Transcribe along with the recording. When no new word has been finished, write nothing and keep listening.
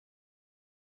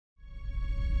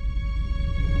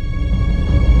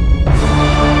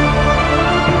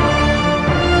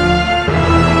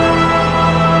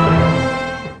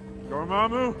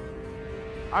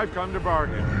I've come to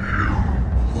bargain.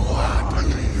 What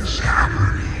is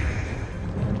happening?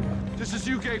 Just as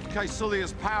you gave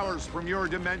Caecilius powers from your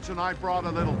dimension, I brought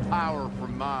a little power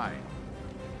from mine.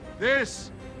 This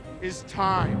is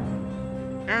time.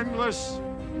 Endless,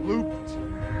 looped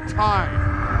time.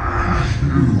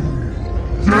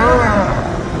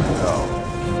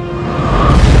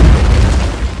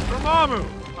 Dormammu,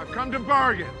 I've come to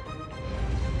bargain.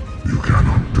 You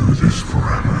cannot do this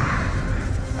forever.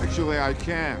 Actually, I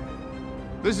can.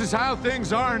 This is how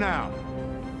things are now.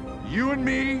 You and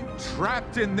me,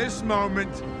 trapped in this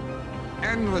moment,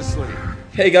 endlessly.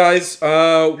 Hey guys,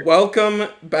 welcome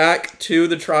back to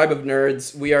the Tribe of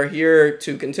Nerds. We are here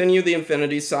to continue the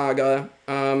Infinity Saga.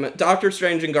 Doctor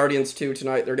Strange and Guardians 2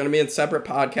 tonight. They're going to be in separate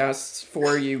podcasts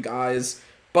for you guys.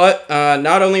 But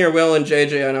not only are Will and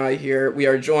JJ and I here, we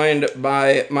are joined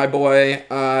by my boy,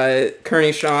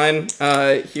 Kearney Shine,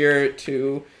 here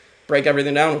to break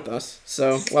everything down with us.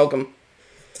 So, welcome.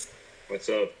 What's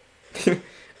up?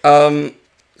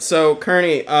 So,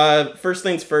 Kearney, first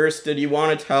things first, did you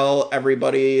want to tell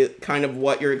everybody kind of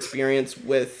what your experience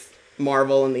with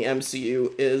Marvel and the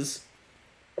MCU is?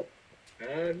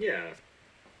 Yeah.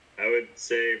 I would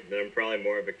say that I'm probably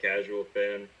more of a casual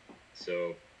fan,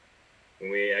 so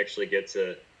when we actually get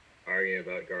to arguing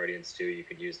about Guardians 2, you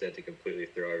could use that to completely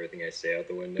throw everything I say out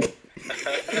the window. But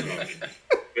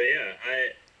yeah,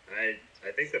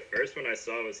 I think the first one I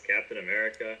saw was Captain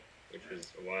America, which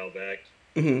was a while back.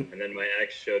 Mm-hmm. And then my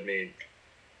ex showed me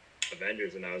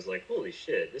Avengers, and I was like, holy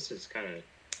shit, this is kind of...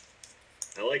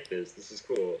 I like this. This is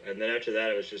cool. And then after that,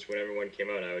 it was just whenever one came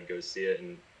out, I would go see it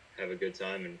and have a good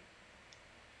time and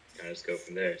kind of just go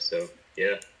from there. So,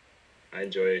 yeah, I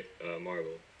enjoy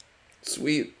Marvel.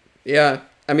 Sweet. Yeah.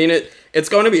 I mean, it's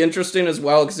going to be interesting as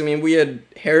well, because, I mean, we had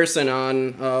Harrison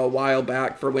on a while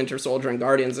back for Winter Soldier and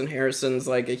Guardians, and Harrison's,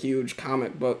 like, a huge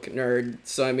comic book nerd.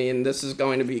 So, I mean, this is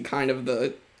going to be kind of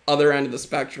the other end of the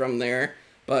spectrum there,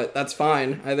 but that's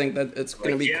fine. I think that it's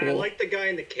going to be cool. I like the guy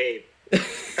in the cape.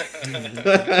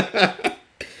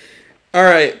 All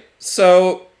right,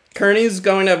 so Kearney's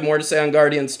going to have more to say on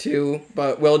Guardians 2,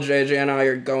 but Will, JJ, and I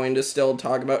are going to still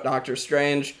talk about Doctor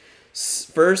Strange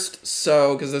first,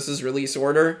 so, because this is release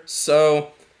order.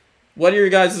 So, what are your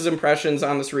guys' impressions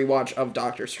on this rewatch of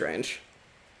Doctor Strange?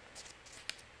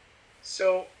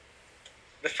 So,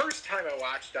 the first time I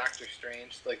watched Doctor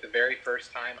Strange, like the very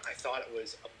first time, I thought it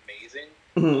was amazing.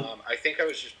 Mm-hmm. I think I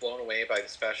was just blown away by the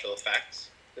special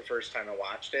effects the first time I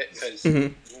watched it, because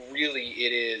really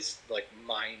it is like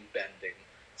mind-bending,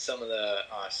 some of the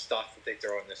stuff that they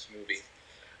throw in this movie.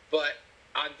 But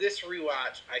on this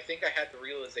rewatch, I think I had the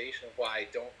realization of why I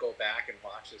don't go back and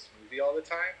watch this movie all the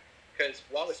time, because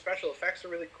while the special effects are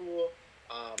really cool,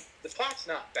 the plot's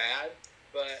not bad.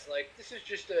 But, like, this is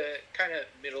just a kind of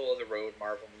middle-of-the-road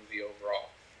Marvel movie overall.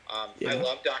 I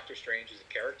love Doctor Strange as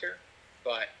a character,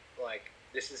 but, like,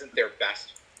 this isn't their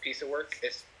best piece of work.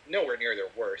 It's nowhere near their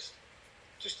worst.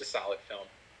 Just a solid film.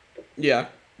 Yeah.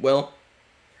 Will?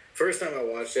 First time I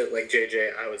watched it, like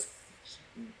JJ, I was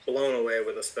blown away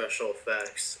with the special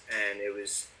effects, and it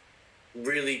was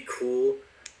really cool.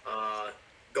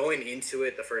 Going into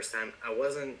it the first time,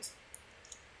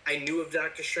 I knew of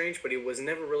Doctor Strange, but he was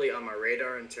never really on my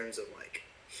radar in terms of, like,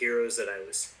 heroes that I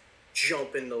was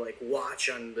jumping to, like, watch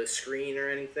on the screen or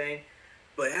anything.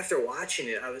 But after watching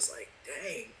it, I was like,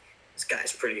 dang, this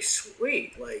guy's pretty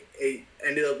sweet. Like, it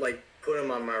ended up, like, putting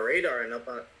him on my radar and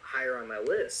higher on my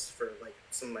list for, like,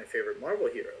 some of my favorite Marvel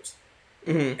heroes.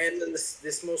 Mm-hmm. And then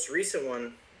this most recent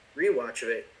one, rewatch of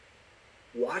it,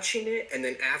 watching it, and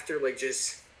then after, like,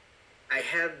 just, I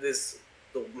have the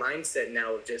mindset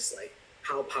now of just, like,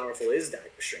 how powerful is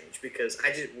Doctor Strange? Because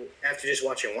after just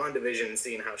watching WandaVision and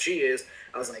seeing how she is,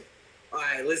 I was like, all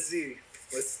right, let's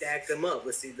stack them up,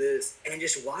 let's see this. And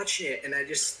just watching it, and I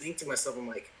just think to myself, I'm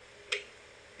like,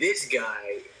 this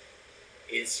guy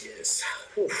is just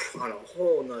on a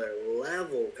whole nother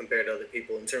level compared to other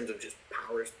people in terms of just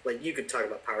powers. Like, you could talk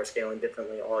about power scaling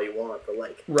differently all you want, but,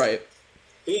 like, right,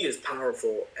 he is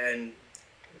powerful. And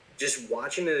just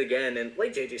watching it again, and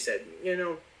like JJ said,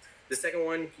 the second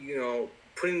one,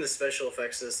 putting the special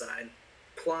effects aside,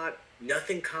 plot,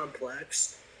 nothing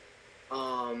complex.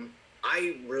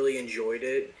 I really enjoyed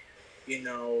it.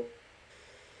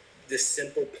 The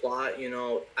simple plot, I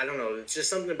don't know, it's just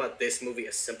something about this movie,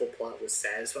 a simple plot was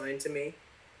satisfying to me.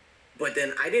 But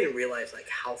then I didn't realize, like,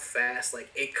 how fast, like,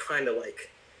 it kind of,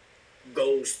 like,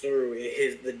 goes through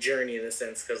the journey in a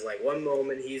sense. Because, like, one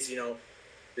moment he's,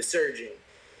 the surgeon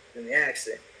in the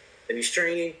accident. Then he's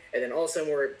training, and then all of a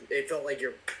sudden it felt like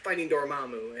you're fighting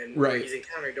Dormammu, and right. He's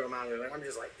encountering Dormammu, and I'm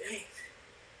just like,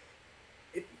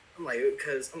 dang.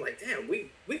 I'm like, damn, we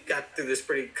got through this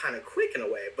pretty kind of quick in a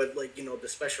way, but like, you know, the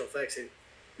special effects, it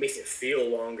makes it feel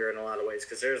longer in a lot of ways,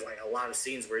 because there's like a lot of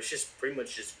scenes where it's just pretty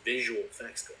much just visual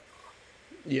effects going on.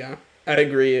 Yeah, I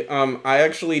agree. I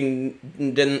actually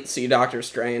didn't see Doctor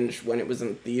Strange when it was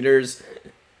in theaters.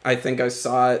 I think I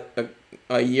saw it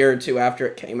a year or two after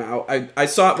it came out. I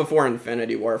saw it before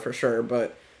Infinity War for sure,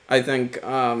 but I think,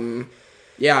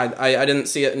 yeah, I didn't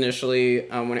see it initially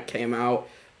when it came out.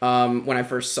 When I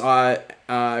first saw it,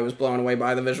 I was blown away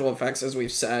by the visual effects, as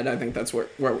we've said. I think that's what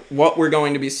we're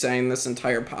going to be saying this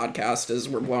entire podcast is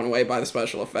we're blown away by the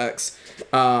special effects.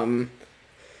 And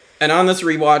on this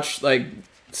rewatch, like,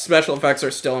 special effects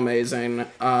are still amazing,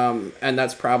 and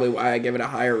that's probably why I give it a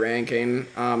higher ranking.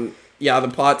 Yeah, the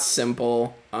plot's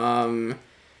simple. I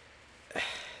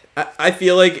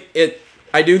feel like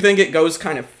I do think it goes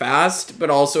kind of fast, but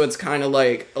also it's kind of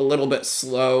like a little bit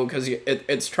slow because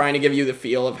it's trying to give you the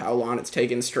feel of how long it's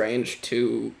taken Strange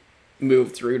to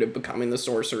move through to becoming the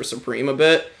Sorcerer Supreme a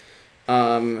bit.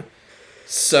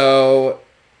 So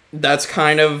that's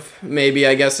kind of maybe,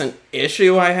 I guess, an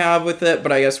issue I have with it,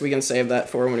 but I guess we can save that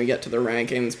for when we get to the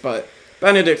rankings. But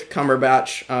Benedict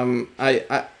Cumberbatch,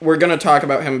 we're going to talk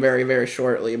about him very, very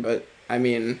shortly, but I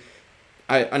mean,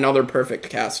 another perfect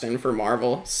casting for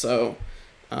Marvel, so...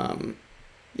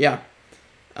 yeah.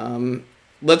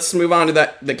 Let's move on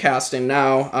to the casting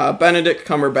now. Benedict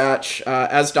Cumberbatch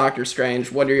as Doctor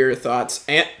Strange. What are your thoughts?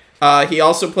 And he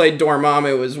also played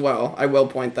Dormammu as well. I will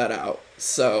point that out.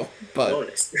 So, but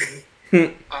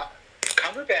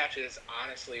Cumberbatch is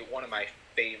honestly one of my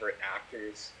favorite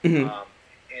actors in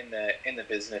the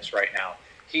business right now.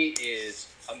 He is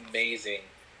amazing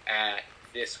at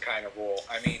this kind of role.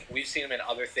 I mean, we've seen him in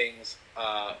other things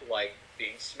like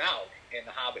being Smaug in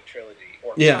the Hobbit trilogy,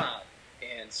 or Khan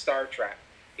in Star Trek,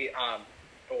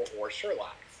 or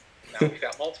Sherlock. Now we've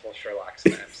got multiple Sherlocks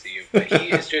in the MCU, but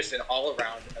he is just an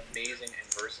all-around amazing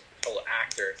and versatile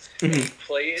actor. And he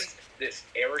plays this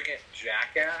arrogant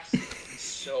jackass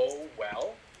so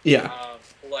well. Yeah.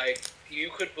 Like,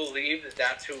 you could believe that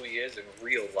that's who he is in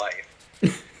real life.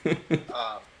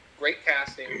 Great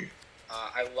casting.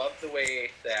 I love the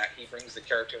way that he brings the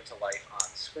character to life on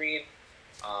screen.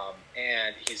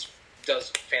 And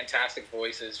does fantastic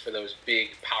voices for those big,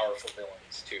 powerful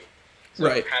villains, too. So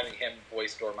having him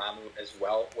voice Dormammu as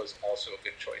well was also a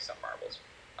good choice on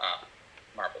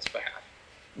Marvel's behalf.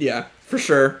 Yeah, for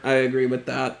sure. I agree with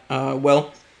that.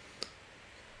 Will?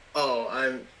 Oh,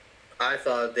 I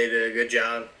thought they did a good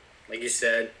job. Like you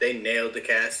said, they nailed the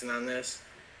casting on this.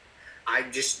 I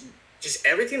just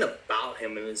everything about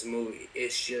him in this movie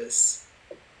is just...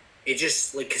 It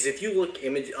just, like, because if you look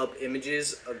up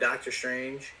images of Doctor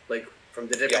Strange, like, from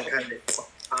the different kind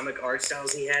of comic art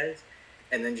styles he has,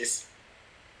 and then just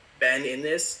Ben in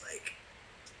this, like...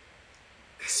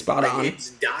 Spot on. It's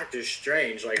Doctor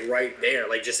Strange, like, right there,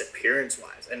 like, just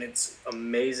appearance-wise, and it's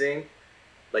amazing.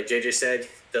 Like JJ said,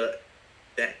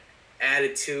 that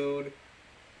attitude,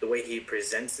 the way he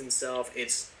presents himself,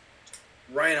 it's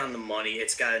right on the money.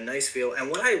 It's got a nice feel, and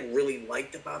what I really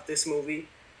liked about this movie...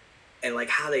 And, like,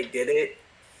 how they did it,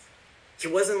 he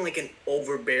wasn't, like, an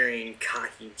overbearing,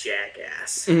 cocky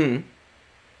jackass.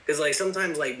 Because, like,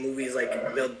 sometimes, like, movies,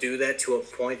 like, they'll do that to a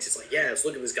point. It's like, yeah, let's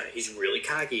look at this guy. He's really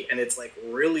cocky. And it's, like,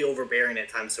 really overbearing at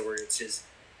times, so where it's just...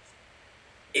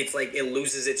 It's, like, it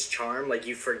loses its charm. Like,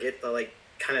 you forget to, like,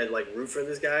 kind of, like, root for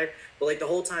this guy. But, like, the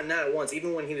whole time, not at once,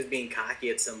 even when he was being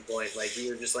cocky at some point, like, you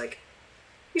were just like,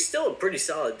 he's still a pretty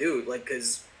solid dude. Like,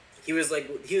 because... He was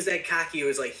that cocky. It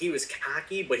was like he was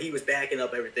cocky, but he was backing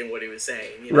up everything what he was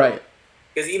saying. You know? Right.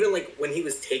 Because even like when he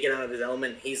was taken out of his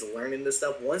element, he's learning this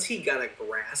stuff. Once he got a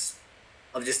grasp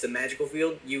of just the magical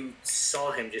field, you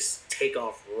saw him just take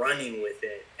off running with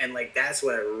it, and like that's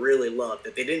what I really loved.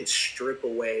 That they didn't strip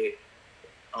away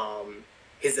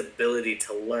his ability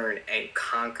to learn and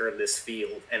conquer this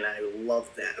field, and I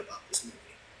love that about this movie.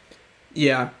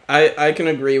 Yeah, I can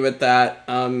agree with that.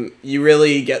 You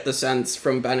really get the sense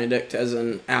from Benedict as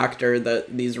an actor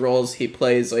that these roles he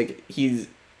plays, like, he's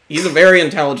a very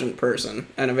intelligent person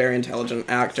and a very intelligent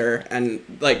actor, and,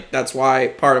 like, that's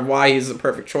part of why he's the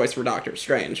perfect choice for Doctor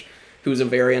Strange, who's a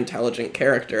very intelligent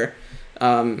character.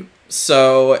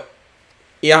 So,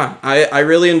 yeah, I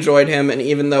really enjoyed him, and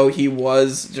even though he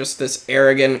was just this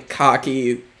arrogant,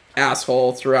 cocky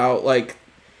asshole throughout, like,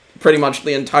 pretty much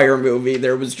the entire movie,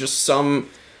 there was just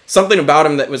something about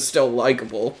him that was still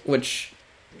likable, which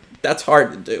that's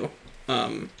hard to do.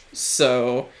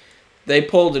 So they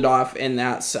pulled it off in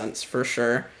that sense for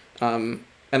sure. And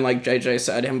like JJ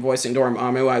said, him voicing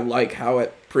Dormammu, I like how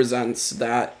it presents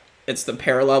that it's the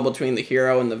parallel between the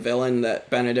hero and the villain that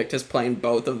Benedict is playing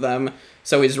both of them.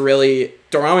 So he's really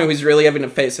having to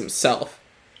face himself.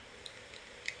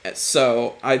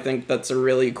 So I think that's a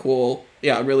really cool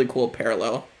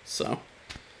parallel. So,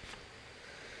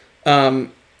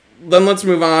 then let's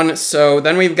move on. So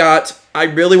then we've got, I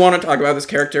really want to talk about this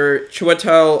character,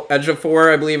 Chiwetel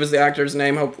Ejiofor, I believe is the actor's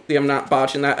name. Hopefully I'm not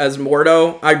botching that, as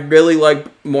Mordo. I really like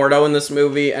Mordo in this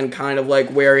movie, and kind of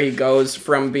like where he goes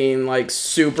from being like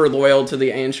super loyal to the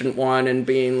Ancient One and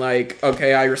being like,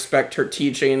 okay, I respect her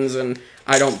teachings and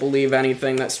I don't believe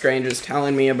anything that Strange is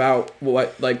telling me about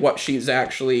what she's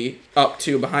actually up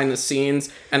to behind the scenes.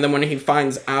 And then when he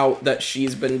finds out that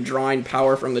she's been drawing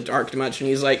power from the Dark Dimension,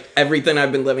 he's like, everything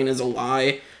I've been living is a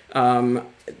lie.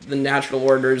 The natural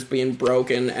order is being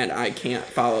broken, and I can't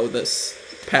follow this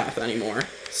path anymore.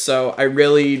 So I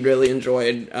really, really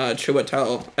enjoyed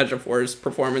Chiwetel Ejiofor's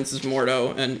performance as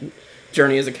Mordo and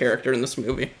journey as a character in this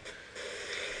movie.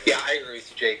 Yeah, I agree with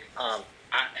you, Jake.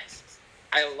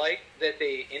 I like that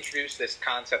they introduced this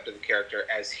concept of the character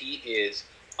as he is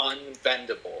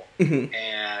unbendable,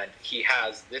 and he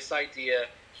has this idea,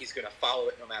 he's going to follow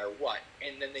it no matter what,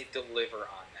 and then they deliver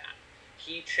on that.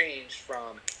 He changed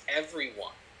from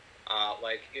everyone.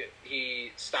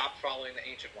 He stopped following the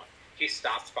Ancient One. He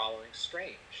stopped following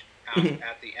Strange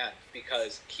at the end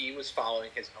because he was following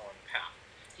his own path.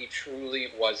 He truly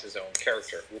was his own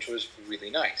character, which was really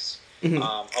nice. A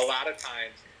lot of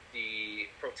times, the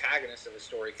protagonist of a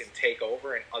story can take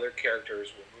over and other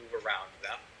characters will move around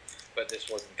them, but this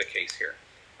wasn't the case here.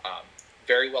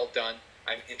 Very well done.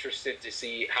 I'm interested to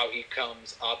see how he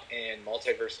comes up in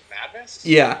Multiverse of Madness.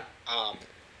 Yeah.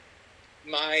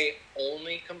 My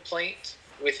only complaint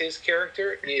with his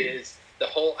character is the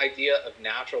whole idea of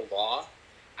natural law.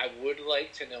 I would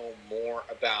like to know more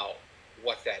about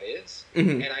what that is,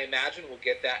 and I imagine we'll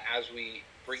get that as we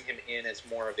bring him in as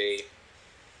more of a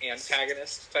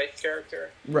antagonist type character,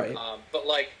 right? But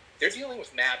like, they're dealing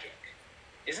with magic.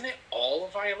 Isn't it all a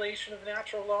violation of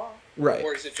natural law, right?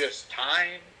 Or is it just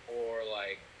time, or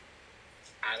like,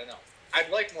 I don't know. I'd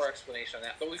like more explanation on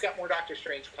that, but we've got more Doctor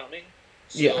Strange coming,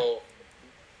 so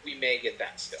we may get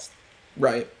that still.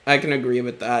 Right, I can agree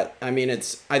with that. I mean,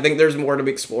 I think there's more to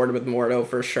be explored with Mordo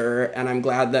for sure, and I'm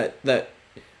glad that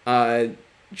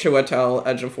Chiwetel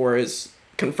Ejiofor is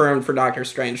confirmed for Doctor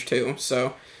Strange too.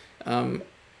 So,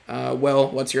 Will,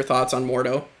 what's your thoughts on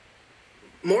Mordo?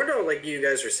 Mordo, like you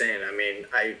guys were saying, I mean,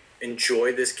 I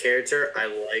enjoy this character. I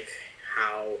like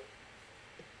how,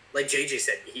 like JJ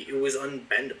said, it was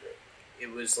unbendable. It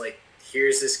was like,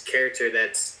 here's this character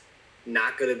that's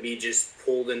not going to be just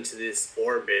pulled into this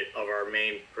orbit of our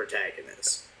main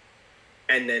protagonist.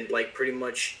 And then, like, pretty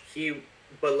much it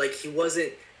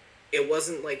wasn't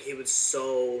like he was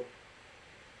so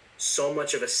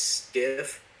much of a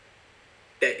stiff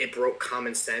that it broke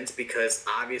common sense, because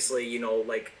obviously, you know,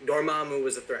 like, Dormammu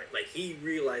was a threat. Like, he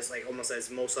realized, like, almost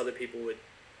as most other people would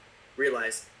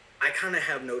realize, I kind of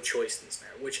have no choice in this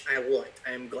matter, which I liked.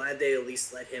 I am glad they at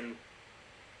least let him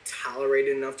tolerate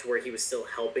it enough to where he was still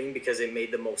helping, because it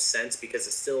made the most sense, because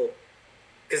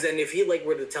then if he, like,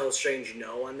 were to tell Strange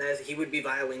no on that, he would be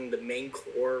violating the main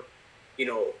core, you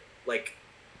know, like,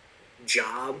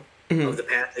 job of the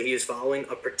path that he is following,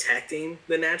 of protecting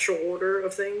the natural order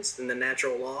of things and the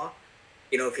natural law,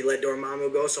 you know, if he let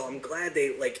Dormammu go. So I'm glad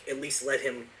they, like, at least let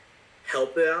him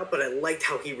help it out, but I liked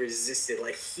how he resisted.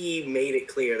 Like, he made it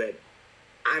clear that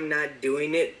I'm not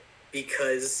doing it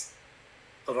because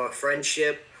of our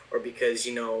friendship or because,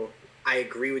 you know, I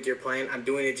agree with your plan. I'm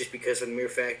doing it just because of the mere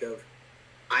fact of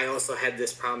I also had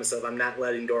this promise of I'm not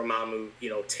letting Dormammu, you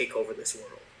know, take over this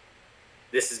world.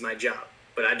 This is my job.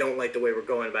 But I don't like the way we're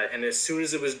going about it. And as soon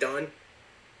as it was done,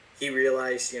 he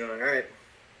realized, you know, all right,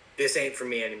 this ain't for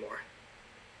me anymore.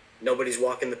 Nobody's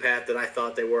walking the path that I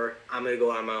thought they were. I'm going to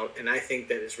go on my own. And I think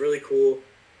that it's really cool,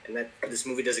 and that this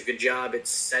movie does a good job at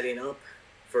setting up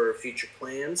for future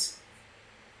plans.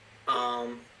 I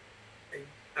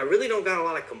really don't got a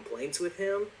lot of complaints with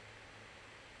him,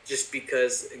 just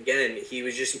because, again, he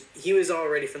was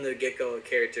already from the get-go a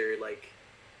character, like,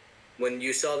 when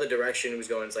you saw the direction it was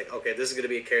going, it's like, okay, this is going to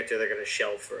be a character they're going to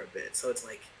shelve for a bit. So it's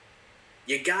like,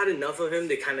 you got enough of him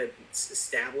to kind of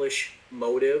establish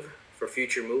motive for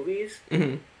future movies,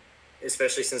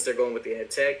 especially since they're going with the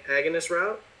antagonist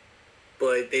route.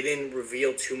 But they didn't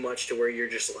reveal too much to where you're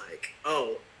just like,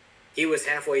 oh, he was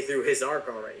halfway through his arc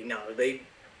already. No, they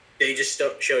just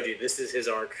showed you this is his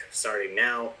arc starting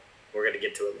now. We're going to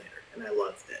get to it later. And I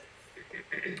loved it.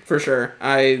 For sure.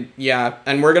 And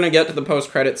we're gonna get to the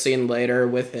post-credit scene later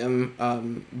with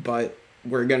him, but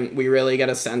we really get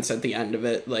a sense at the end of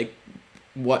it, like,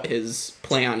 what his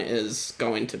plan is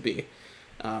going to be.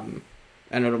 and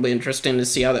it'll be interesting to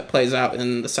see how that plays out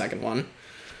in the second one.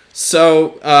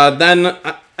 So then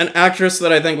an actress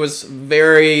that I think was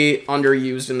very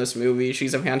underused in this movie.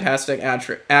 She's a fantastic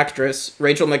actress,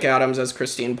 Rachel McAdams as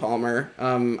Christine Palmer.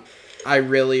 I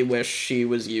really wish she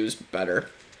was used better.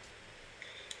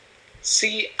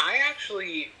 See, I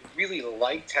actually really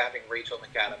liked having Rachel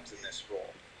McAdams in this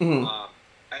role. Mm-hmm.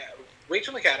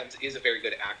 Rachel McAdams is a very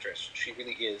good actress. She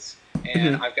really is.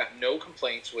 And Mm-hmm. I've got no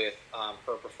complaints with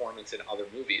her performance in other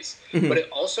movies. Mm-hmm. But it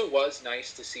also was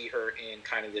nice to see her in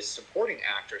kind of this supporting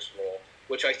actress role,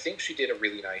 which I think she did a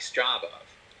really nice job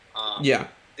of. Yeah.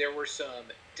 There were some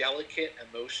delicate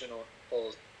emotions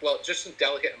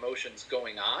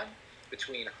going on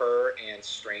between her and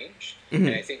Strange. Mm-hmm.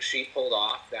 And I think she pulled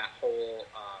off that whole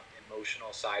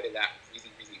emotional side of that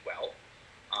really, really well.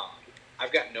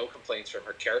 I've got no complaints from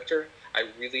her character. I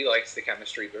really liked the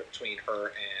chemistry between her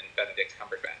and Benedict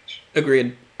Cumberbatch.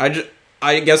 Agreed.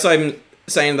 I guess I'm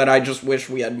saying that I just wish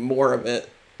we had more of it,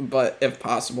 but if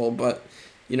possible. But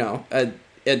I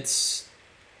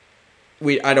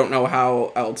don't know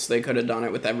how else they could have done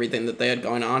it with everything that they had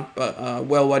going on. But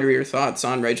Will, what are your thoughts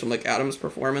on Rachel McAdams'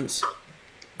 performance?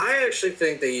 I actually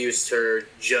think they used her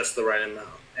just the right amount,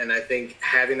 and I think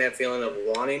having that feeling of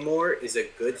wanting more is a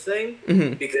good thing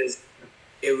Mm-hmm. because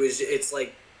it's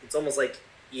almost like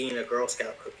eating a Girl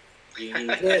Scout cookie. You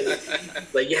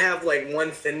have like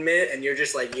one Thin Mint, and you're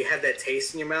just like, you have that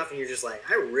taste in your mouth, and you're just like,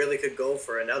 I really could go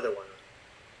for another one.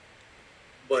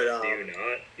 But Do you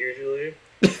not usually?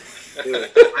 dude,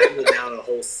 I go down a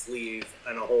whole sleeve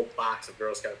and a whole box of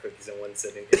Girl Scout cookies in one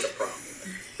sitting. It's a problem.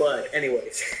 But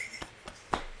anyways,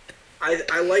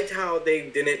 I liked how they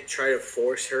didn't try to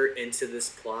force her into this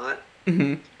plot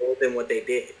Mm-hmm. more than what they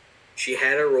did. She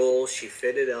had a role. She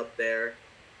fitted up there.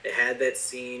 They had that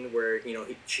scene where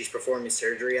she's performing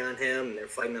surgery on him, and they're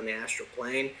fighting on the astral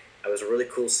plane. That was a really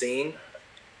cool scene.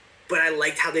 But I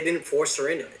liked how they didn't force her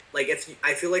into it. Like,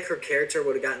 I feel like her character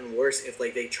would have gotten worse if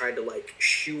they tried to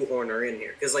shoehorn her in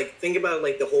here. Because think about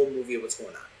the whole movie of what's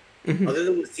going on. Mm-hmm. Other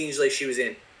than the scenes she was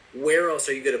in, where else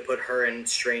are you going to put her and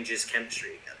Strange's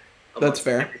chemistry together? That's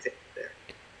fair. Everything there.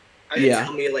 Yeah.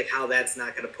 Tell me how that's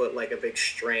not going to put a big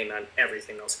strain on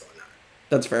everything else going on.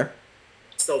 That's fair.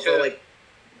 So Go ahead.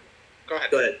 Go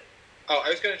ahead. Oh, I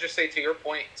was going to just say to your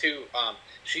point, too,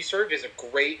 she served as a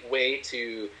great way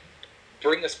to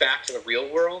bring us back to the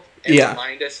real world and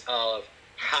remind us of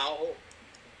how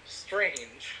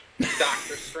strange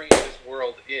Doctor Strange's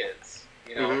world is,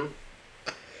 Mm-hmm.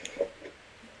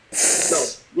 No,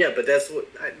 yeah, but that's what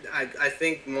I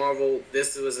think Marvel,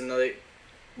 this was another,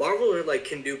 Marvel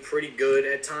can do pretty good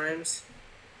at times.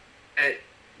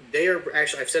 They are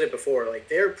actually, I've said it before,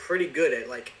 they're pretty good at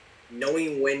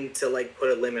knowing when to put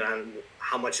a limit on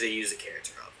how much they use a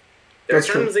character of. There are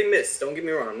times they miss, don't get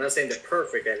me wrong. I'm not saying they're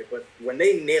perfect at it, but when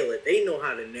they nail it, they know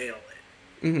how to nail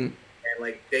it. Mm-hmm.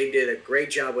 And they did a great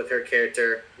job with her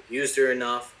character, used her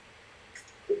enough.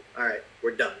 All right,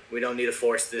 we're done. We don't need to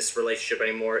force this relationship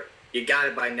anymore. You got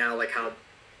it by now,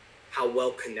 how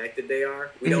well connected they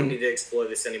are. We don't need to explore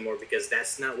this anymore because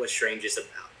that's not what Strange is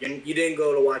about. You didn't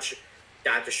go to watch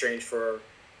Doctor Strange for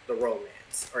the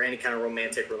romance or any kind of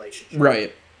romantic relationship.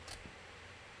 Right.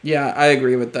 Yeah, I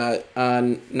agree with that.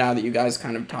 Now that you guys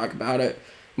kind of talk about it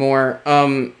more,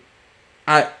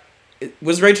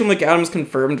 was Rachel McAdams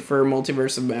confirmed for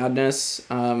Multiverse of Madness?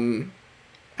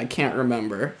 I can't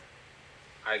remember.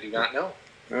 I do not know.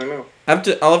 I don't know.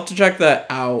 I'll have to check that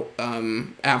out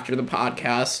after the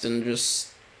podcast and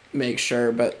just make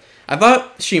sure. But I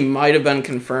thought she might have been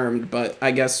confirmed, but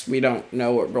I guess we don't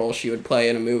know what role she would play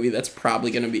in a movie that's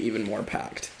probably going to be even more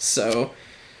packed. So,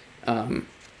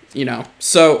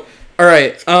 So, all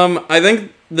right. I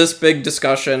think this big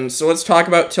discussion. So let's talk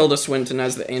about Tilda Swinton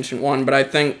as the Ancient One. But I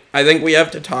think we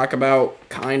have to talk about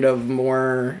kind of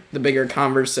more the bigger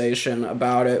conversation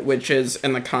about it, which is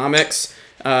in the comics.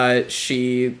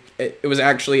 It was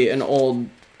actually an old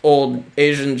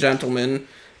Asian gentleman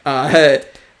that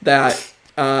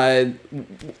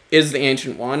is the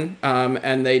Ancient One,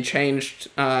 and they changed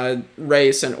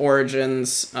race and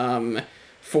origins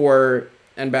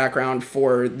and background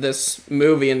for this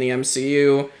movie in the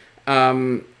MCU.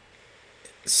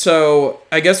 So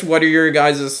I guess what are your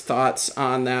guys' thoughts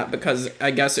on that? Because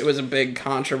I guess it was a big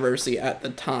controversy at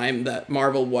the time that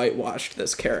Marvel whitewashed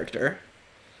this character.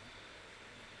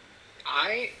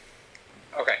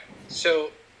 Okay, so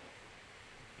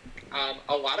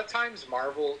a lot of times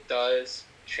Marvel does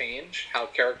change how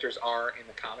characters are in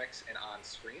the comics and on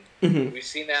screen. Mm-hmm. We've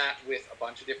seen that with a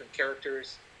bunch of different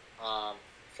characters.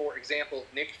 For example,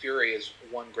 Nick Fury is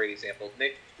one great example.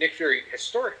 Nick Fury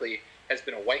historically has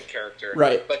been a white character.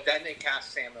 Right. But then they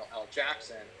cast Samuel L.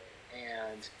 Jackson,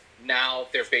 and now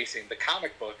they're basing the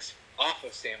comic books off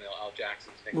of Samuel L.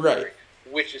 Jackson's Nick Fury,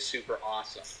 which is super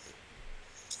awesome.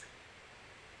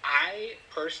 I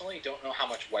personally don't know how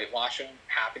much whitewashing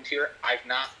happened here. I've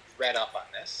not read up on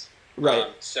this. Right.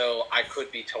 So I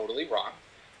could be totally wrong.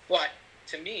 But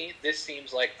to me, this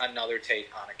seems like another take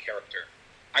on a character.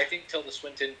 I think Tilda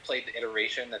Swinton played the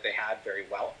iteration that they had very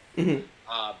well. Mm-hmm.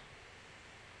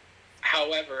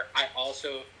 However, I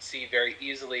also see very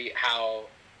easily how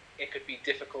it could be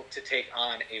difficult to take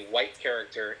on a white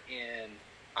character in,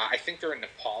 I think they're in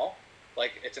Nepal.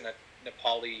 Like, it's in a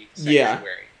Nepali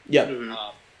sanctuary. Yeah. Mm-hmm.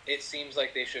 It seems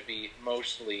like they should be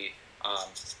mostly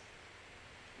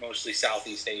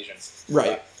Southeast Asian.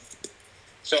 Right.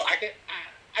 So I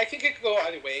think it could go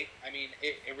either way. I mean,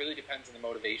 it really depends on the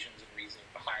motivations and reasoning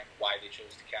behind why they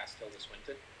chose to cast Tilda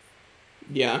Swinton.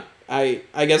 Yeah, I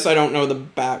guess I don't know the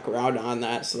background on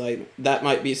that, so that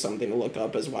might be something to look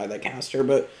up as why they cast her.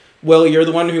 But Will, you're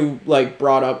the one who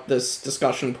brought up this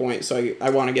discussion point, so I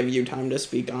want to give you time to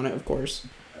speak on it, of course.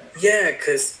 Yeah,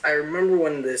 because I remember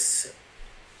when this,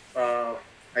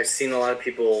 I've seen a lot of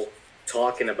people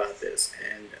talking about this,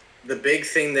 and the big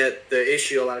thing that the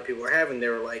issue a lot of people were having, they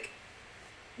were like,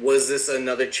 was this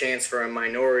another chance for a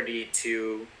minority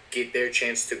to get their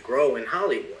chance to grow in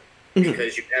Hollywood?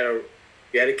 Because you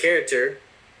had a character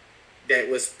that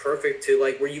was perfect to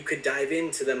where you could dive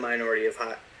into the minority of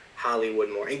Hollywood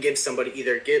more and give somebody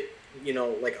either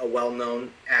a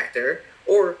well-known actor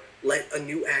or let a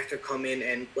new actor come in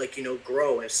and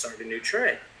grow and start a new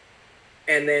trend.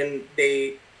 And then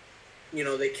they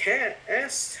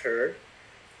asked her,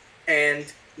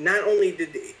 and not only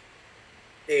did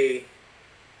they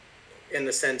in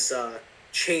the sense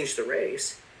change the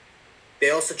race, they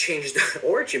also changed the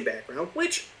origin background,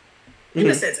 which in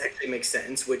a sense actually makes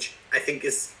sense, which I think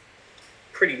is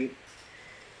pretty,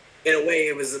 in a way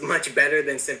it was much better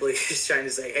than simply just trying to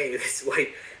say, hey, this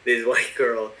white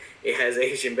girl, it has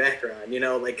Asian background,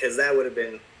 because that would have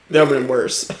been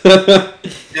worse.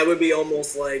 That would be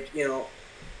almost like,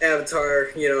 Avatar,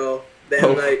 the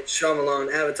M. Night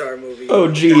Shyamalan Avatar movie. Oh,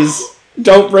 jeez.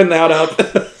 Don't bring that up.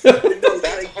 That's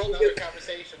a whole other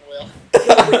conversation, Will.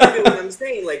 But you know what I'm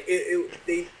saying?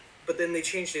 But then they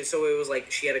changed it so it was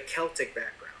like she had a Celtic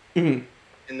background. Mm-hmm.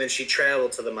 And then she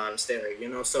traveled to the monastery,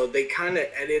 so they kind of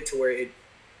edited to where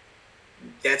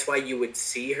that's why you would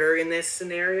see her in this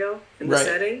scenario, in the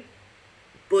setting.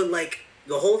 But,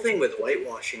 the whole thing with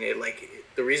whitewashing it,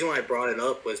 the reason why I brought it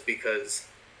up was because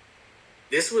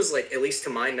this was, at least to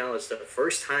my knowledge, the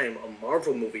first time a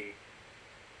Marvel movie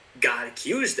got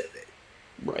accused of it.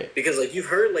 Right. Because, you've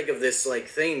heard, of this,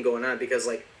 thing going on, because,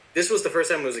 this was the first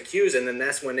time it was accused, and then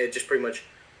that's when it just pretty much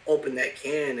opened that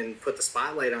can and put the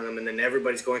spotlight on them, and then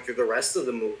everybody's going through the rest of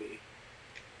the movie.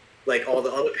 All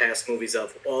the other past movies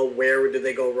of, where did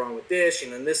they go wrong with this,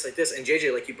 and then this, this. And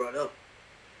JJ, like you brought up,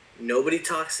 nobody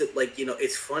talks it,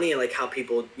 it's funny, how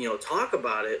people, talk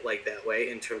about it, that way,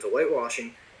 in terms of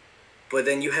whitewashing. But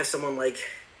then you have someone like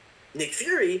Nick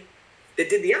Fury that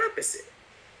did the opposite.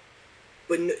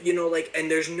 But, and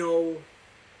there's no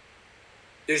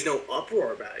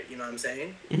uproar about it, you know what I'm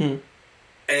saying? Mm-hmm.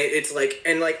 And it's I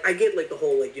get the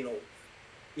whole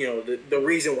the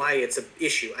reason why it's an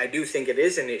issue. I do think it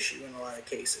is an issue in a lot of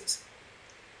cases.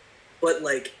 But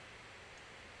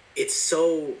it's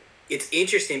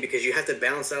interesting because you have to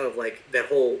balance out of that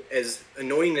whole, as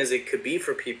annoying as it could be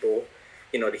for people,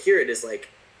 to hear it is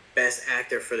best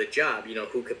actor for the job,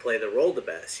 who could play the role the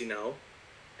best,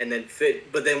 and then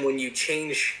fit. But then when you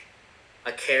change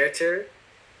a character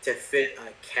to fit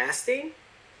a casting,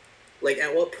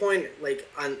 at what point,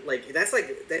 that's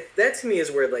that to me is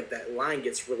where that line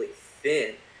gets really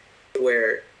thin,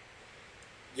 where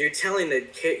you're telling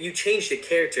you change the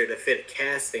character to fit a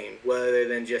casting rather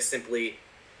than just simply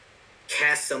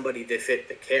cast somebody to fit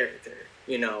the character,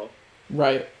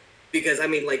 Right. Because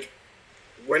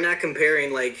we're not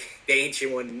comparing the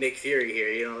ancient one, Nick Fury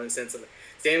here, in the sense of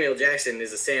Samuel Jackson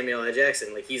is a Samuel L.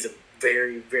 Jackson, he's a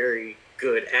very, very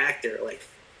good actor,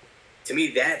 to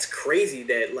me, that's crazy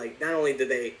that, not only did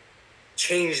they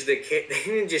change they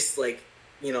didn't just,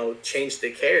 change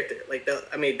the character.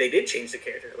 They did change the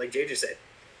character, like Jay just said.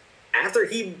 After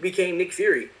he became Nick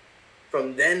Fury,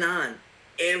 from then on,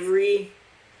 every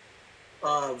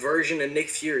version of Nick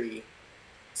Fury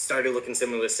started looking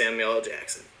similar to Samuel L.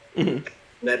 Jackson. Mm-hmm.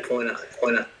 From that point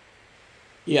on.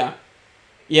 Yeah.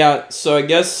 Yeah, so I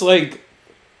guess,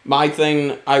 my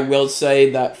thing, I will say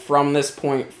that from this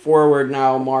point forward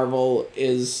now, the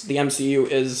MCU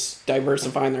is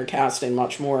diversifying their casting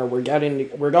much more. We're going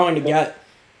to get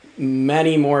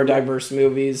many more diverse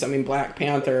movies. I mean, Black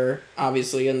Panther,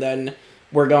 obviously, and then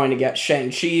we're going to get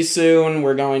Shang-Chi soon.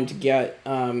 We're going to get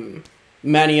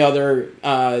many other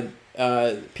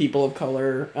people of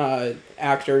color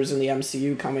actors in the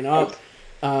MCU coming up,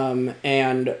 and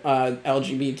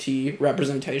LGBT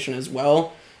representation as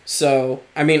well. So,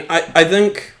 I mean, I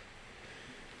think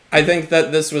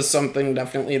that this was something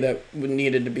definitely that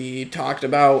needed to be talked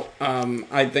about.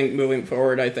 I think moving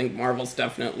forward, I think Marvel's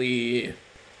definitely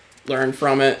learned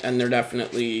from it, and they're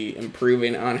definitely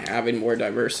improving on having more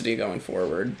diversity going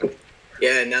forward.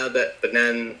 Yeah, but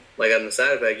then, like, on the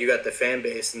side effect, you got the fan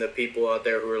base and the people out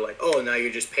there who are like, oh, now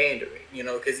you're just pandering,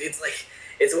 because it's like,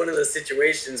 it's one of those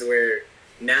situations where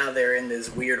now they're in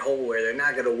this weird hole where they're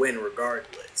not going to win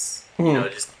regardless.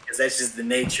 Just because that's just the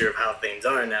nature of how things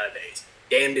are nowadays.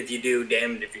 Damned if you do,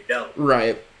 damned if you don't.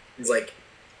 Right. It's like,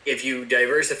 if you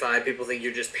diversify, people think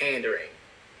you're just pandering.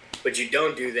 But you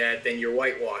don't do that, then you're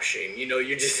whitewashing.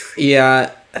 You're just...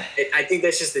 Yeah. I think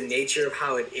that's just the nature of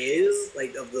how it is,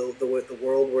 like, of the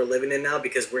world we're living in now,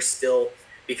 because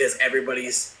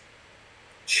everybody's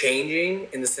changing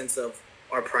in the sense of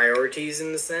our priorities,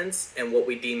 in the sense, and what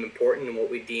we deem important and what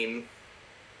we deem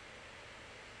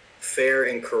fair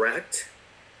and correct.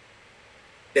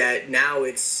 That now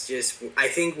it's just, I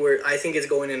think it's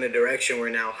going in a direction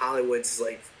where now Hollywood's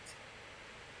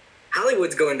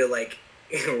going to, like,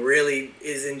 really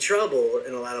is in trouble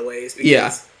in a lot of ways,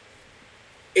 because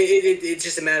it's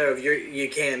just a matter of you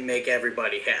can't make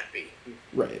everybody happy,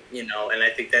 right? And I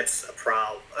think that's a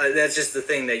problem. That's just the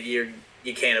thing that you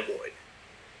can't avoid.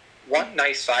 One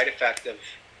nice side effect of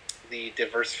the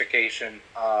diversification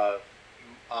of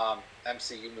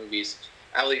MCU movies,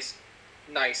 at least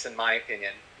nice in my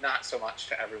opinion, not so much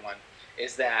to everyone,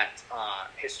 is that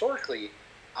historically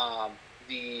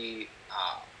the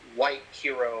white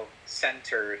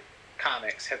hero-centered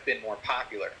comics have been more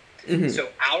popular. Mm-hmm. So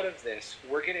out of this,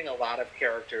 we're getting a lot of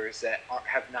characters that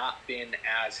have not been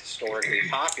as historically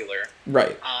popular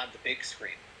on the big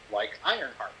screen, like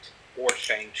Ironheart or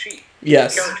Shang-Chi.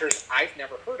 Yes. Characters I've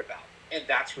never heard about, and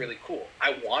that's really cool.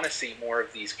 I want to see more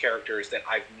of these characters that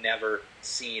I've never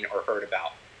seen or heard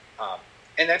about.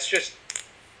 And that's just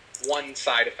one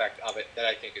side effect of it that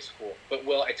I think is cool. But,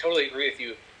 Will, I totally agree with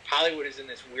you. Hollywood is in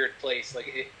this weird place.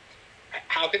 Like,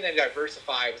 how can they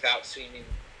diversify without seeming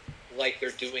like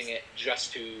they're doing it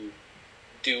just to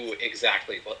do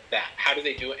exactly that? How do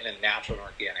they do it in a natural and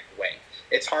organic way?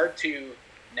 It's hard to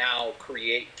now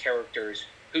create characters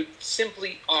who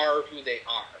simply are who they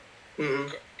are,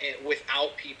 and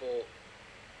without people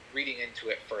reading into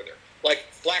it further. Like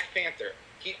Black Panther,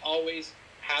 he always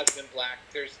has been black.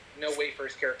 There's no way for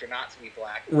his character not to be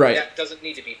black. Right. That doesn't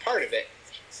need to be part of it.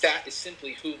 That is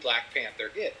simply who Black Panther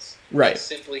is. Right. It's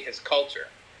simply his culture.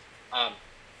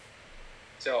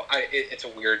 So it's a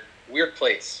weird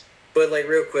place. But, like,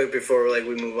 real quick before, like,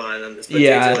 we move on this, but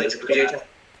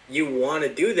you want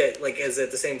to do that, like, as at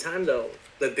the same time, though,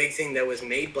 the big thing that was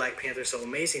made Black Panther so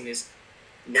amazing is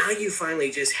now you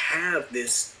finally just have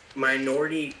this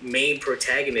minority main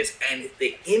protagonist, and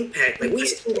the impact, like, we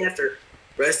seen after,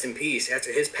 rest in peace,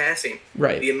 after his passing,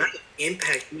 the amount of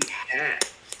impact he had.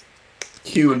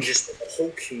 Huge. On just the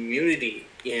whole community,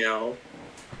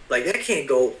 like, that can't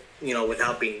go,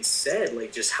 without being said,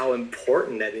 like, just how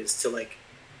important that is to, like,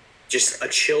 just to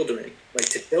children, like,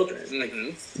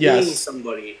 seeing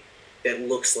somebody that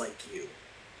looks like you,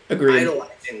 agreed,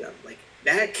 idolizing them, like,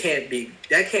 that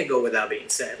can't go without being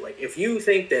said. Like, if you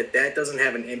think that doesn't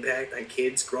have an impact on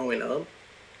kids growing up,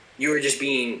 you are just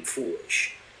being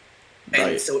foolish.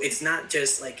 And so it's not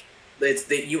just, like, it's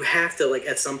that you have to, like,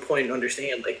 at some point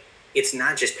understand, like, it's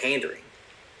not just pandering.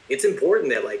 It's important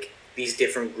that, like, these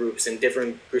different groups and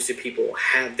different groups of people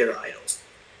have their idols.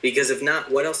 Because if not,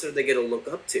 what else are they going to look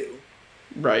up to?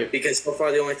 Right. Because so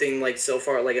far, the only thing, like,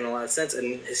 in a lot of sense,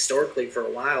 and historically for a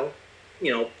while,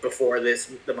 before these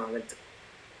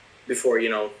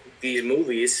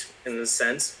movies, in the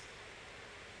sense,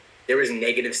 there was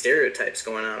negative stereotypes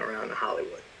going on around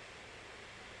Hollywood.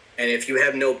 And if you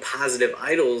have no positive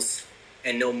idols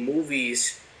and no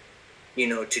movies,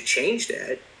 to change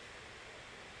that,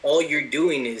 all you're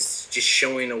doing is just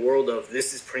showing a world of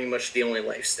this is pretty much the only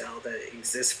lifestyle that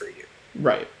exists for you.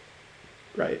 Right.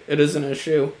 It is an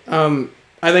issue. I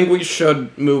think we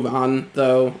should move on,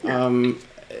 though,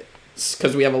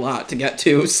 because we have a lot to get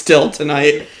to still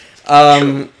tonight.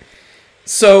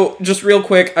 So, just real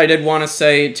quick, I did want to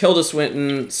say Tilda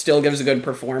Swinton still gives a good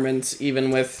performance, even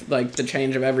with, like, the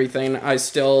change of everything. I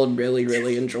still really,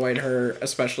 really enjoyed her,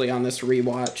 especially on this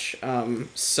rewatch.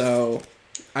 So,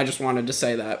 I just wanted to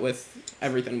say that with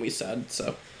everything we said.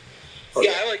 So,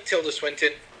 yeah, I like Tilda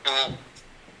Swinton.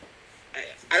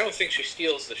 I don't think she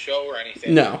steals the show or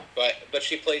anything. No. But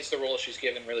she plays the role she's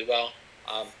given really well.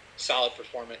 Solid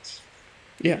performance.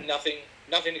 Yeah. Nothing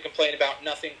to complain about.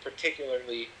 Nothing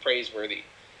particularly praiseworthy.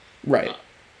 Right.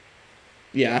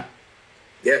 Yeah.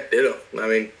 Yeah, ditto. I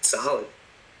mean, solid.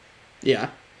 Yeah.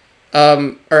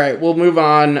 All right, we'll move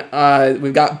on.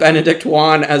 We've got Benedict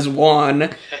Wong as Wong.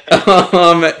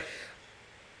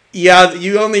 Yeah,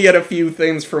 you only get a few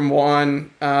things from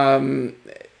Wong,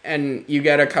 and you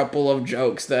get a couple of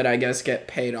jokes that I guess get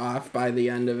paid off by the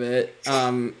end of it.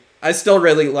 I still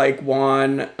really like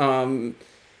Wong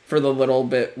for the little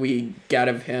bit we get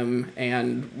of him,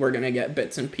 and we're gonna get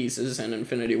bits and pieces in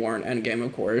Infinity War and Endgame,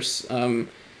 of course.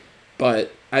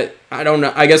 But I don't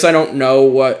know. I guess I don't know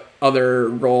what other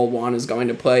role Wong is going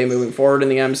to play moving forward in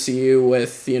the MCU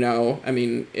with, I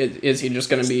mean, is he just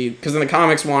going to be... Because in the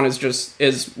comics, Wong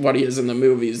is what he is in the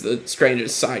movies, the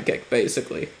Strange's sidekick,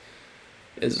 basically.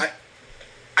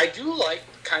 I do like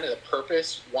kind of the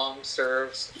purpose Wong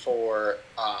serves for,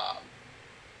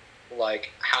 like,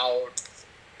 how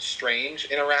Strange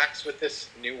interacts with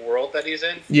this new world that he's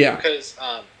in. Yeah. Because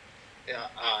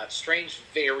Strange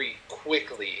very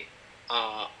quickly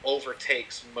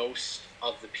overtakes most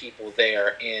of the people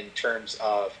there in terms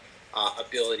of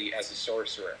ability as a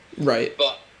sorcerer. Right.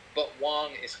 But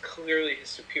Wong is clearly his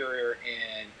superior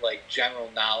in like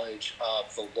general knowledge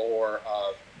of the lore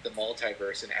of the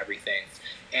multiverse and everything.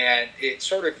 And it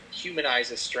sort of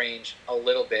humanizes Strange a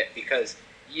little bit because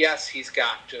yes, he's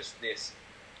got just this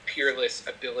peerless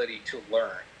ability to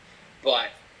learn, but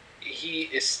he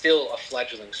is still a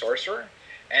fledgling sorcerer.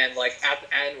 And like at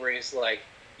the end where he's like,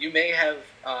 you may have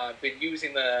been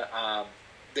using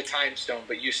the time stone,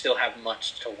 but you still have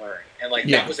much to learn. And like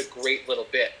that was a great little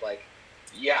bit. Like,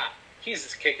 yeah, he's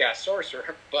this kick-ass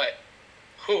sorcerer, but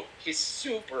he's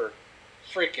super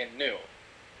freaking new.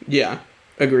 Yeah,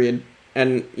 agreed.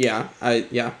 And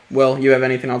Will, you have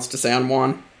anything else to say on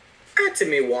Wong? To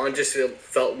me, Wong just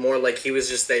felt more like he was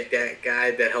just that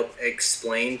guy that helped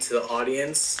explain to the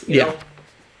audience,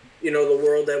 you know, the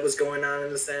world that was going on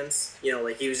in a sense.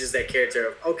 Like he was just that character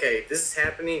of, okay, this is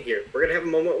happening here. We're going to have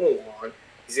a moment with Wong.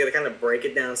 He's going to kind of break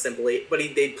it down simply. But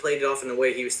they played it off in a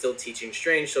way he was still teaching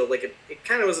Strange. So like it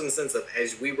kind of was in the sense of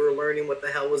as we were learning what the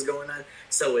hell was going on,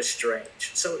 so was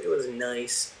Strange. So it was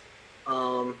nice.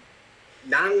 Not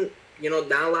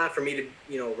a lot for me to,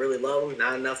 really love him.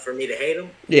 Not enough for me to hate him.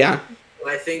 Yeah.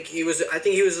 I think he was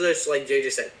just like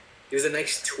JJ said. He was a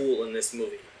nice tool in this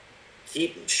movie.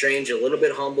 Keep Strange a little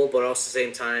bit humble, but also at the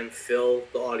same time fill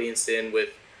the audience in with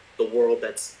the world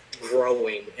that's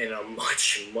growing in a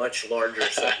much, much larger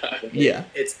scale than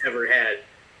it's ever had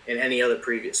in any other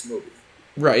previous movie.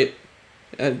 Right.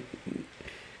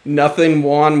 Nothing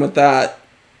won with that.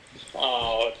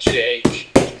 Oh, Jake.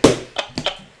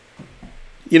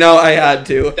 I had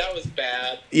to. That was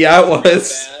bad. Yeah, it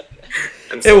was.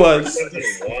 It was. Something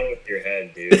wrong with your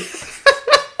head, dude.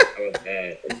 How was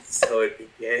that? So it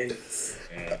begins.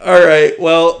 Yeah. All right.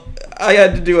 Well, I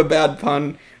had to do a bad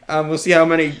pun. We'll see how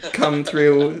many come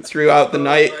throughout the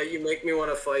night. You make me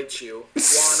want to fight you,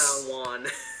 1-on-1.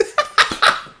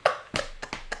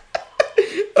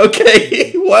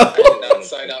 Okay. Well. I did not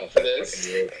sign up for this.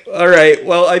 All right.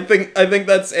 Well, I think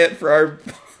that's it for our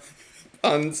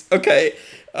puns. Okay.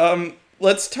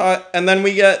 Let's talk, and then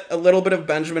we get a little bit of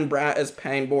Benjamin Bratt as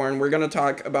Pangborn. We're gonna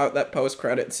talk about that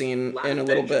post-credit scene in a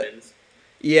little bit.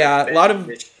 Yeah, a lot of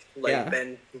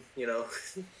Ben,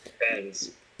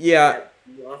 Ben's. Yeah.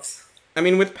 I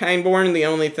mean, with Pangborn, the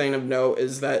only thing of note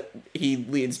is that he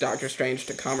leads Doctor Strange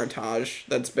to Kamar-Taj.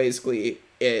 That's basically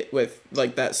it, with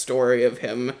like that story of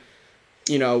him,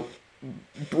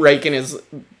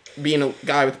 being a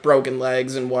guy with broken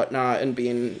legs and whatnot, and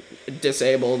being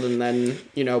disabled, and then,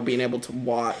 being able to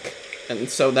walk. And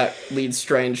so that leads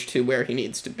Strange to where he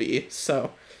needs to be.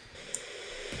 So,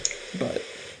 but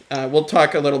we'll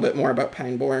talk a little bit more about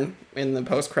Pangborn in the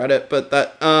post-credit. But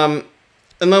that, and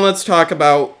then let's talk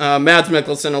about Mads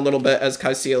Mikkelsen a little bit as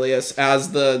Caecilius,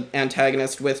 as the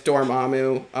antagonist with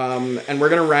Dormammu. And we're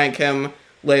going to rank him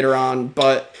later on,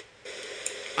 but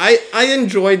I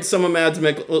enjoyed some of Mads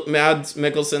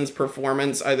Mikkelsen's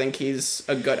performance. I think he's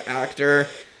a good actor.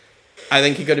 I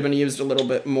think he could have been used a little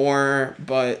bit more,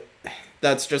 but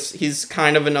that's just, he's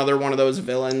kind of another one of those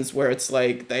villains where it's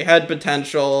like, they had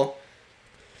potential,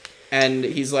 and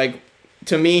he's like,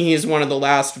 to me, he's one of the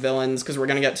last villains, because we're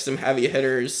going to get to some heavy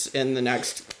hitters in the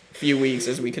next few weeks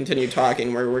as we continue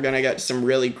talking, where we're going to get to some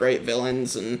really great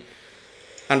villains, and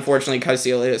unfortunately,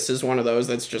 Caecilius is one of those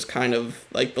that's just kind of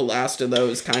like the last of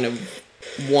those kind of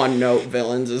one-note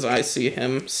villains as I see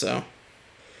him, so.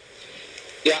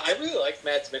 Yeah, I really like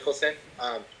Mads Mikkelsen.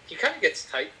 he kind of gets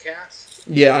typecast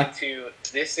into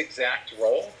this exact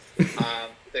role.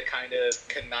 The kind of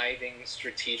conniving,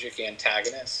 strategic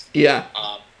antagonist. Yeah.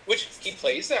 Which he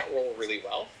plays that role really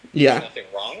well. Yeah. There's nothing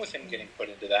wrong with him getting put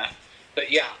into that.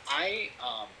 But yeah,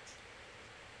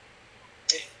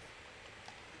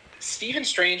 Stephen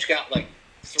Strange got like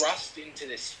thrust into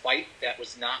this fight that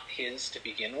was not his to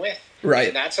begin with. Right.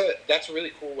 And that's a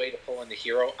really cool way to pull in the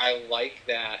hero. I like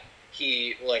that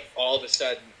he, like, all of a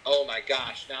sudden, oh my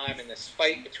gosh, now I'm in this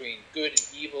fight between good and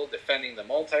evil, defending the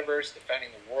multiverse, defending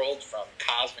the world from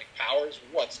cosmic powers.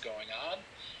 What's going on?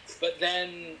 But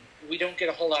then we don't get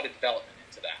a whole lot of development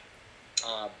into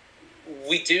that.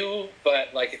 We do,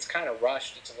 but like it's kind of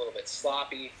rushed. It's a little bit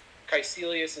sloppy.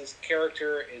 Caecilius's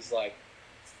character is like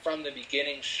from the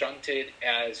beginning shunted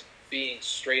as being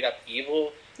straight up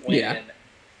evil when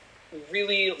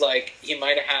really like he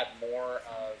might have had more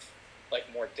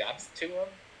depth to him.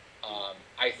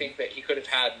 I think that he could have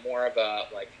had more of a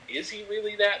like, is he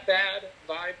really that bad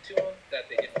vibe to him that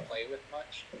they didn't play with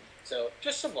much. So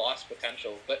just some lost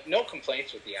potential, but no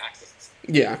complaints with the acting.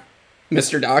 Yeah,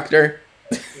 Mr. Doctor.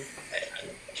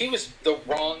 He was the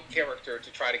wrong character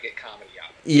to try to get comedy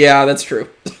out of. Yeah, that's true.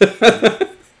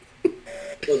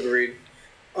 Agreed.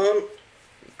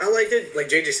 I liked it, like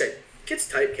JJ said,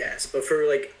 gets typecast, but for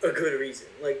like a good reason.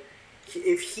 Like,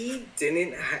 if he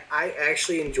didn't, I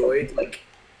actually enjoyed like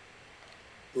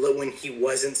when he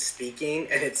wasn't speaking,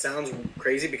 and it sounds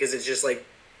crazy because it's just like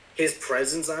his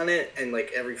presence on it, and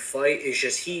like every fight is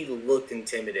just he looked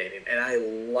intimidating, and I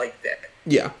liked that.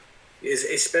 Yeah.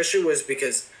 Especially was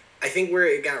because I think where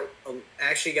it got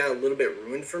a little bit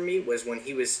ruined for me was when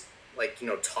he was like, you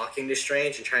know, talking to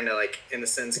Strange and trying to like, in a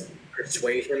sense,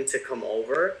 persuade him to come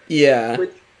over. Yeah.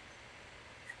 Which,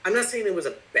 I'm not saying it was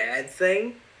a bad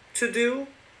thing to do,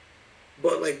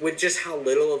 but like with just how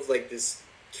little of like this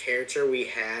character we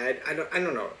had, I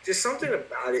don't know, just something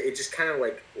about it. It just kind of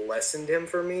like lessened him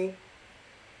for me.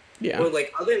 Yeah. But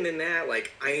like other than that,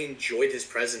 like I enjoyed his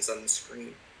presence on the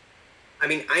screen. I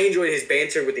mean, I enjoyed his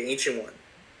banter with the Ancient One.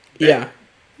 Yeah.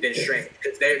 Than Strange,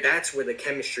 because that's where the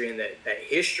chemistry and that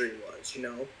history was, you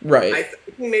know. Right. I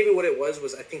think maybe what it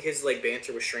was I think his like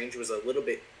banter with Strange was a little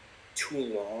bit too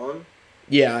long.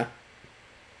 Yeah.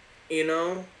 You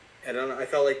know, I don't know. I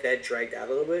felt like that dragged out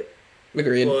a little bit.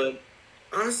 Agreed. But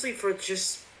honestly, for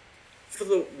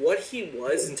what he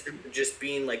was in terms of just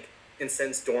being like in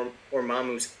sense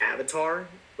Dormammu's avatar,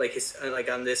 like his like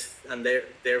on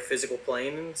their physical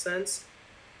plane in a sense,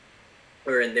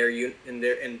 or in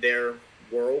their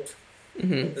world,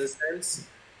 in a sense,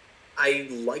 I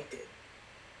liked it.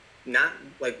 Not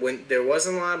like when there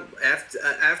wasn't a lot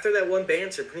after that one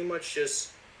banter, pretty much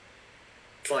just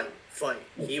fight.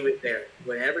 He was there.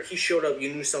 Whenever he showed up,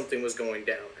 you knew something was going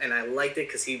down, and I liked it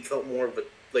because he felt more of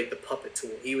like the puppet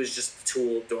tool. He was just the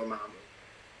tool of Dormammu,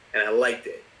 and I liked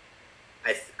it.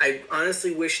 I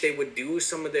honestly wish they would do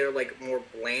some of their like more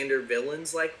blander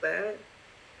villains like that,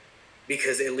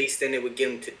 because at least then it would get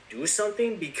him to do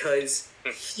something, because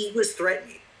he was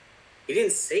threatening. He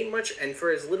didn't say much, and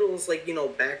for as little as like, you know,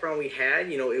 background we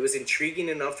had, you know, it was intriguing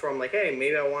enough to where I'm like, hey,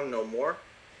 maybe I want to know more.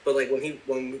 But like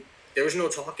when there was no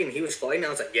talking, he was fighting, I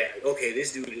was like, yeah, okay,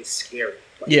 this dude is scary.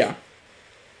 Like, yeah.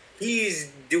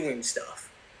 He's doing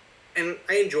stuff, and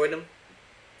I enjoyed him.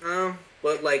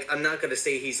 But like, I'm not gonna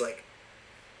say he's like,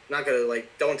 not gonna like,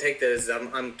 don't take that as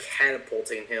I'm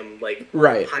catapulting him like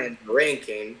high in the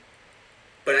ranking.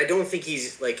 But I don't think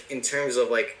he's, like, in terms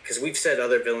of, like, because we've said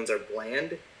other villains are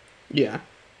bland. Yeah.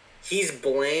 He's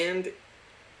bland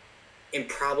and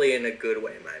probably in a good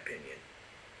way, in my opinion.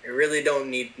 I really don't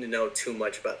need to know too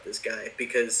much about this guy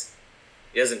because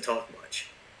he doesn't talk much.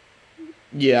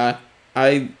 Yeah,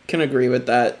 I can agree with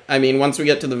that. I mean, once we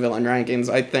get to the villain rankings,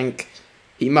 I think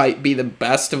he might be the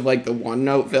best of, like, the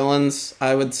one-note villains,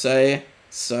 I would say.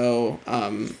 So,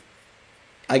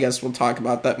 I guess we'll talk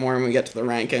about that more when we get to the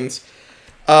rankings.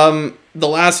 The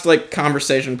last, like,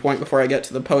 conversation point before I get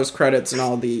to the post-credits and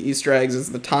all the Easter eggs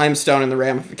is the time stone and the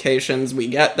ramifications. We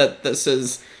get that this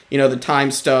is, you know, the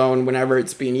time stone, whenever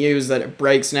it's being used, that it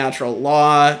breaks natural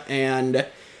law, and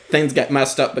things get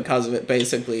messed up because of it,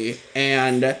 basically.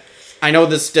 And I know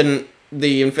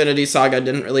the Infinity Saga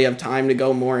didn't really have time to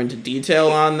go more into detail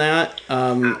on that,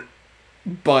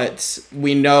 but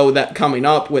we know that coming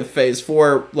up with Phase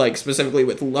 4, like, specifically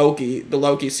with Loki, the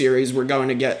Loki series, we're going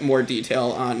to get more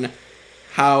detail on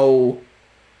how,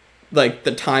 like,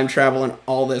 the time travel and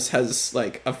all this has,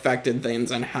 like, affected things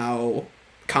and how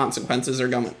consequences are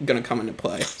going to come into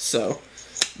play. So,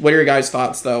 what are your guys'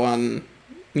 thoughts, though, on,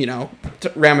 you know,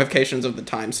 ramifications of the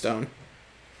time stone?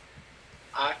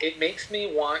 It makes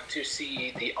me want to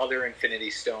see the other Infinity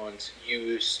Stones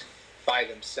used by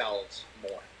themselves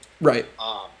more. Right.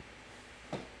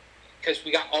 Because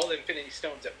we got all the Infinity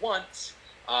Stones at once.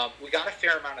 We got a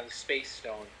fair amount of the Space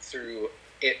Stone through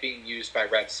it being used by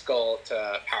Red Skull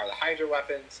to power the Hydra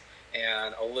weapons,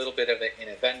 and a little bit of it in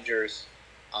Avengers.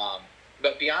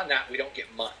 But beyond that, we don't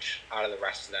get much out of the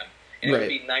rest of them. And it would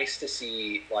be nice to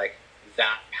see like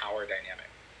that power dynamic.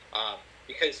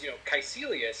 Because,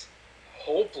 Caecilius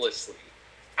hopelessly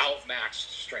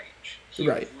outmatched Strange. He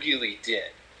really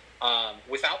did.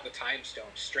 Without the Time Stone,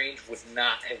 Strange would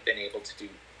not have been able to do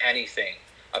anything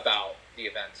about the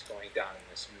events going down in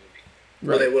this movie.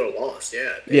 Well, they would have lost,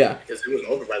 Yeah. Because it was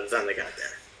over by the time they got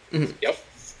there. Mm-hmm.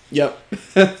 Yep.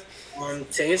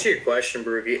 To answer your question,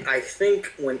 Baruki, I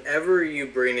think whenever you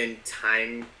bring in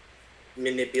time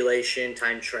manipulation,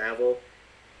 time travel,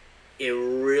 it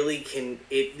really can,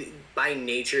 by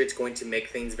nature, it's going to make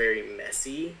things very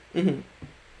messy. Mm-hmm.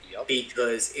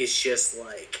 Because it's just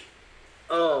like,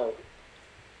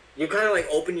 you kind of like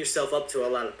open yourself up to a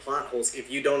lot of plot holes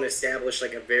if you don't establish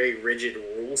like a very rigid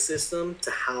rule system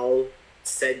to how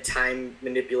said time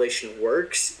manipulation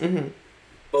works. Mm-hmm.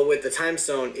 But with the Time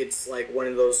Stone, it's like one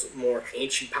of those more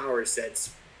ancient powers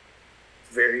that's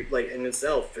very, like, in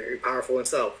itself, very powerful in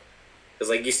itself. Because,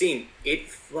 like, you've seen,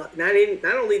 not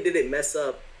only did it mess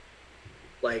up,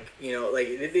 like,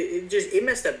 it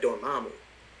messed up Dormammu.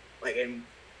 Like, and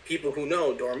people who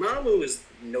know, Dormammu is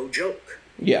no joke.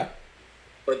 Yeah.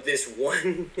 But this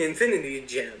one Infinity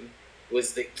Gem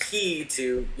was the key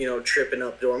to, tripping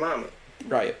up Dormammu.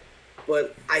 Right.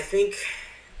 But I think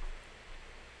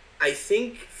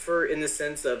for in the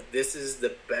sense of this is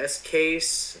the best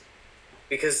case,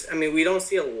 because we don't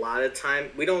see a lot of time.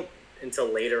 We don't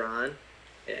until later on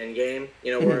in Endgame,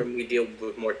 where we deal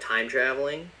with more time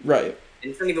traveling. Right.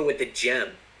 And it's not even with the gem,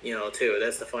 too.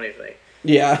 That's the funny thing.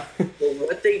 Yeah. But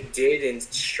what they did in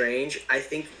Strange, I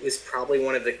think, was probably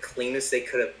one of the cleanest they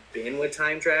could have been with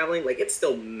time traveling. Like, it's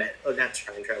still not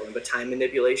time traveling, but time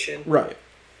manipulation. Right.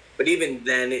 But even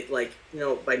then, it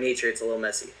by nature, it's a little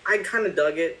messy. I kind of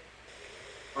dug it.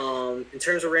 In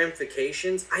terms of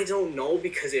ramifications, I don't know,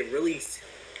 because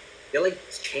they're like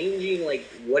changing like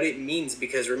what it means,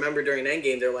 because remember during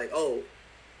Endgame they're like,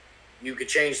 you could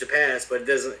change the past, but it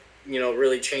doesn't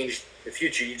really change the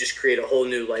future. You just create a whole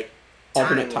new like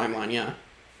alternate timeline. Yeah.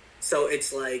 So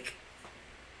it's like,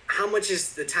 how much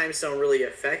is the Time Stone really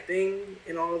affecting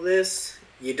in all of this?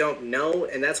 You don't know,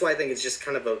 and that's why I think it's just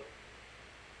kind of a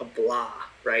blah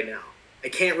right now. I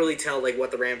can't really tell like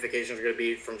what the ramifications are going to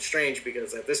be from Strange,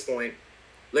 because at this point,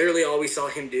 literally all we saw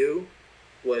him do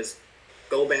was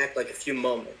go back like a few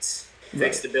moments,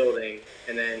 fix the building,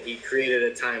 and then he created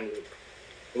a time loop.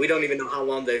 We don't even know how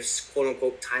long this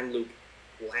quote-unquote time loop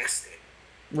lasted.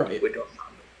 Right.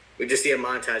 We just see a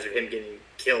montage of him getting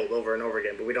killed over and over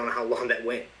again, but we don't know how long that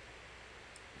went.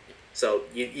 So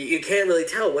you can't really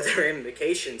tell what the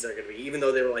ramifications are going to be, even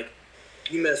though they were like,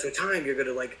 you mess with time, you're going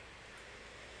to like,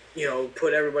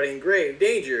 put everybody in grave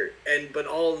danger. But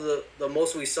all the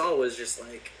most we saw was just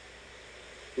like,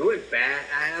 we went back.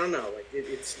 I don't know. Like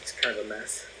it's kind of a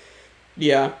mess.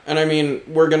 Yeah, and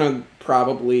we're gonna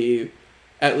probably,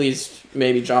 at least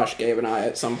maybe Josh, Gabe, and I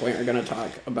at some point are gonna talk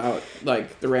about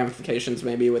like the ramifications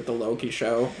maybe with the Loki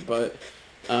show, but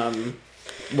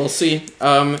we'll see.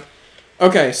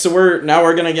 Okay, so we're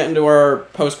gonna get into our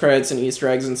post credits and Easter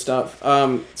eggs and stuff.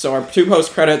 So our two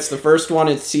post credits. The first one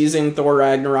is seizing Thor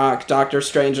Ragnarok. Doctor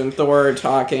Strange and Thor are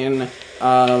talking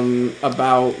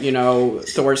about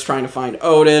Thor's trying to find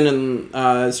Odin,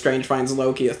 and Strange finds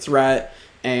Loki a threat.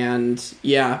 And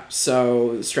yeah,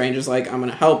 so Strange is like, I'm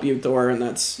gonna help you, Thor, and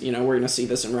that's we're gonna see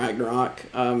this in Ragnarok.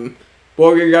 What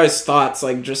were your guys' thoughts?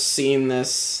 Like just seeing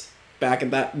this back at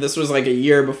that. This was like a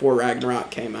year before Ragnarok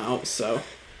came out, so.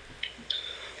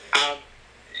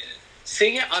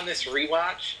 Seeing it on this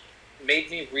rewatch made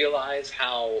me realize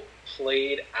how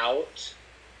played out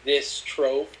this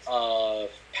trope of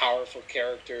powerful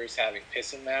characters having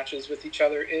pissing matches with each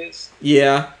other is.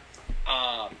 Yeah.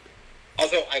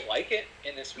 Although I like it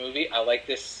in this movie, I like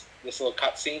this little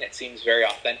cutscene. It seems very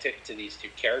authentic to these two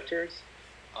characters.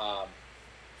 I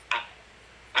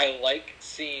like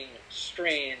seeing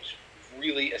Strange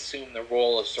really assume the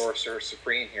role of Sorcerer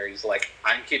Supreme here. He's like,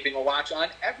 I'm keeping a watch on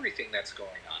everything that's going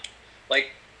on.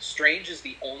 Like, Strange is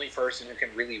the only person who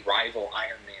can really rival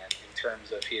Iron Man in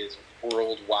terms of his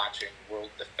world-watching,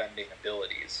 world-defending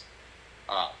abilities.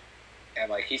 And,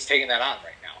 like, he's taking that on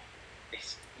right now.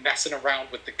 He's messing around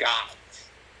with the gods.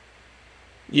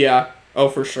 Yeah. Oh,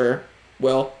 for sure.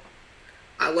 Will?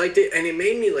 I liked it, and it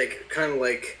made me, like, kind of,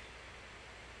 like,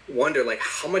 wonder, like,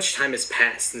 how much time has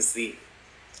passed since the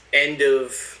end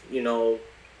of,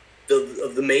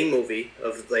 of the main movie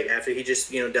of like after he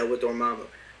just dealt with Dormammu,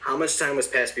 how much time was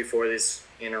passed before this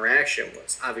interaction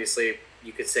was? Obviously,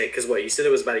 you could say because what you said it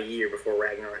was about a year before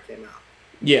Ragnarok came out.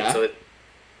 Yeah. So,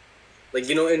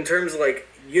 in terms of like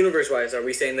universe-wise, are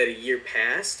we saying that a year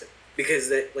passed? Because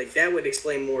that would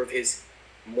explain more of his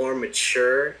more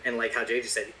mature and like how Jay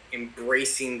just said,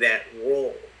 embracing that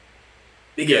role.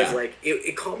 Because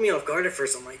it caught me off guard at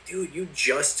first. I'm like, dude, you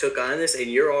just took on this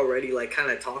and you're already like kind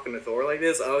of talking to Thor like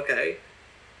this. Okay,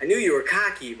 I knew you were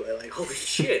cocky, but like, holy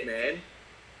shit, man.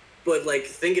 But like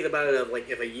thinking about it, of like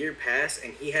if a year passed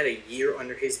and he had a year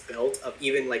under his belt of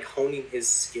even like honing his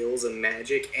skills of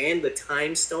magic and the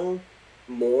time stone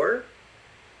more,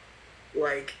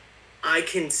 like I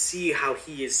can see how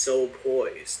he is so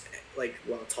poised, like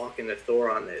while talking to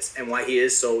Thor on this, and why he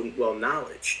is so well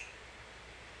knowledge.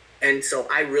 And so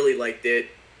I really liked it.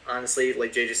 Honestly,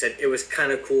 like Jay just said, it was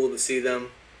kind of cool to see them,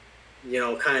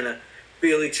 kind of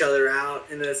feel each other out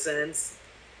in a sense.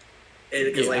 And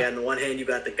because like on the one hand you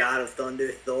got the God of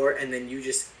Thunder, Thor, and then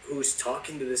who's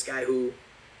talking to this guy who,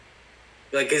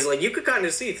 like, because like you could kind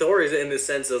of see Thor is in the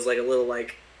sense of like a little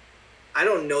like, I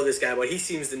don't know this guy, but he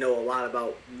seems to know a lot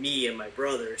about me and my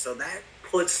brother. So that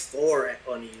puts Thor at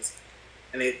unease,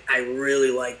 and I really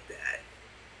like that.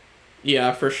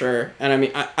 Yeah, for sure. And I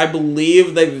mean, I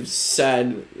believe they've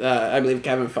said, I believe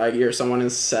Kevin Feige or someone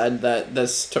has said that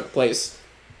this took place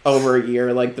over a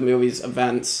year, like the movie's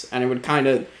events, and it would kind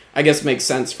of, I guess, make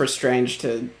sense for Strange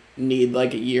to need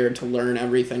like a year to learn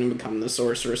everything and become the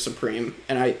Sorcerer Supreme.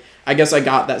 And I guess I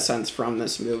got that sense from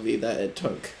this movie that it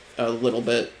took a little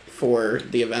bit for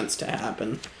the events to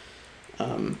happen.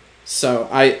 So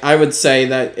I would say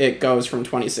that it goes from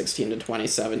 2016 to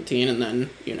 2017, and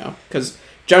then, because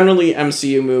generally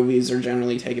MCU movies are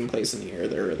generally taking place in the year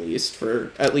they're released,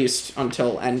 for at least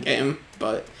until Endgame.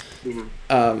 But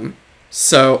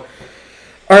so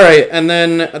all right, and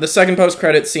then the second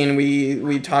post-credit scene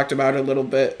we talked about a little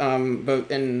bit, but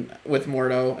with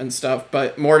Mordo and stuff.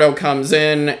 But Mordo comes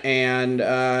in and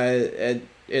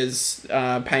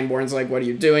Pangborn's like, "What are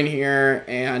you doing here?"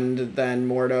 And then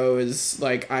Mordo is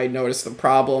like, "I noticed the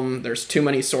problem. There's too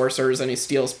many sorcerers," and he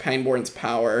steals Pangborn's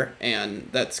power, and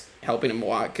that's helping him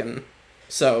walk. And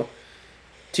so,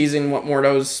 teasing what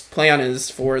Mordo's plan is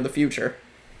for the future.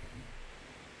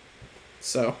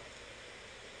 So.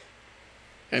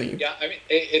 Yeah, I mean,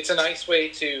 it's a nice way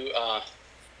to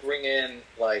bring in,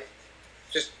 like,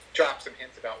 just drop some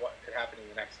hints about what could happen in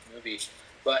the next movie.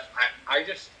 But I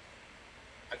just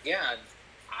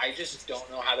don't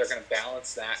know how they're going to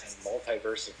balance that in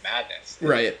Multiverse of Madness.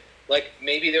 Right. Like,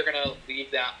 maybe they're going to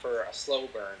leave that for a slow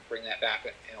burn, bring that back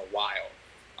in a while,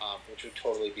 which would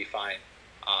totally be fine.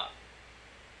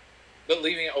 But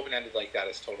leaving it open-ended like that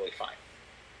is totally fine.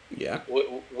 Yeah.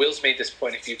 Will's made this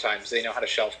point a few times. They know how to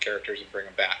shelf characters and bring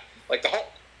them back. Like the Hulk.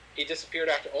 He disappeared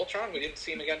after Ultron. We didn't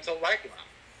see him again until Ragnarok.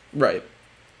 Right.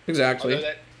 Exactly.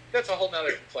 Although that's a whole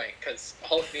nother complaint, because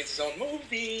Hulk needs his own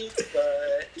movie,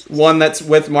 but... One that's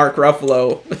with Mark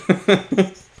Ruffalo.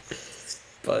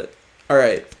 But,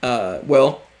 alright.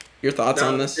 Will, your thoughts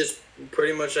on this? Just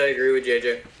pretty much I agree with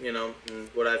JJ. And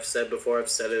what I've said before, I've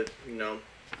said it,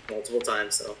 multiple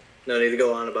times, so no need to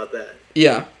go on about that.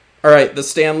 Yeah. Alright, the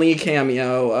Stan Lee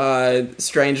cameo.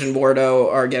 Strange and Mordo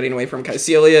are getting away from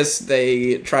Caecilius.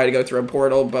 They try to go through a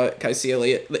portal, but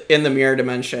Caecilius, in the mirror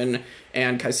dimension,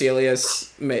 and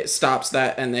Caecilius stops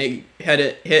that, and they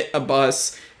hit a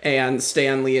bus, and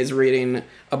Stan Lee is reading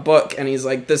a book, and he's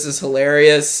like, "This is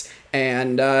hilarious,"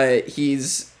 and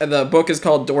the book is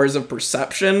called Doors of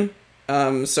Perception,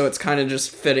 so it's kind of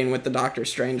just fitting with the Doctor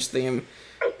Strange theme.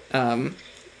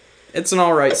 It's an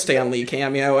alright Stan Lee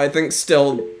cameo. I think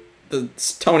still the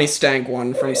Tony Stank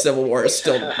one from Civil War is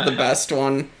still the best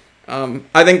one.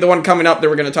 I think the one coming up that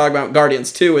we're going to talk about,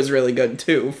 Guardians 2, is really good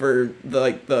too, for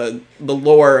the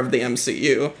lore of the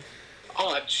MCU.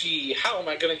 Oh gee, how am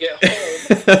I going to get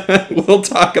home? We'll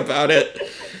talk about it.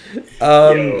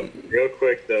 Yo, real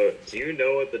quick though, do you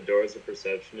know what the Doors of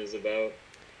Perception is about?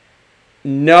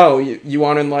 No, you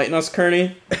want to enlighten us,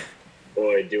 Kearney?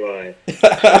 Boy, do I.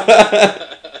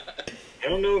 I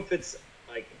don't know if it's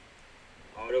like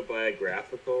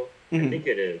autobiographical. I think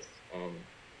it is.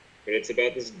 But it's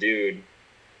about this dude,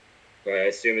 who I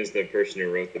assume is the person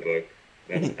who wrote the book.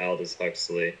 That's Aldous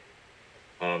Huxley.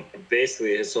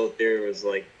 Basically, his whole theory was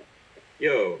like,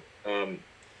 yo,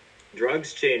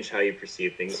 drugs change how you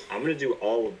perceive things. I'm going to do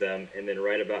all of them and then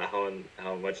write about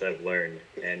how much I've learned.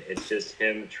 And it's just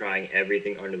him trying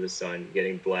everything under the sun,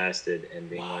 getting blasted, and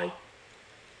being like,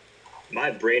 my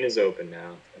brain is open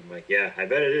now. I'm like, yeah, I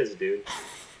bet it is, dude.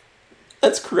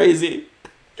 That's crazy.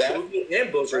 That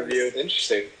book review.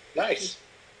 Interesting. Nice.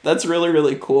 That's really,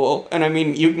 really cool. And I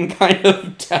mean, you can kind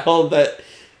of tell that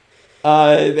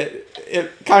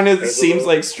it kind of seems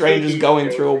like Strange is going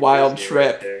through a wild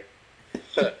trip.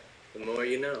 The more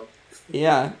you know.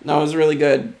 Yeah, no, it was really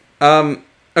good.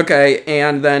 Okay,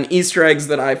 and then Easter eggs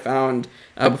that I found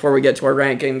before we get to our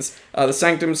rankings. The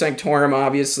Sanctum Sanctorum,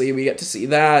 obviously, we get to see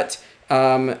that.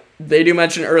 They do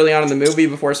mention early on in the movie,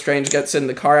 before Strange gets in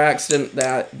the car accident,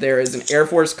 that there is an Air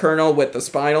Force colonel with a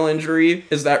spinal injury.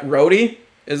 Is that Rhodey?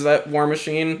 Is that War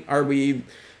Machine?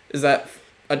 Is that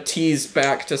a tease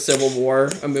back to Civil War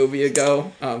a movie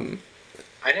ago? I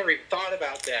never even thought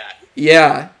about that.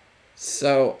 Yeah.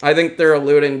 So I think they're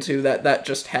alluding to that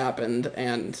just happened,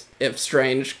 and if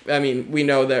Strange, I mean, we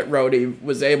know that Rhodey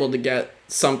was able to get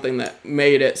something that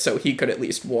made it so he could at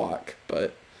least walk,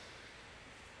 but...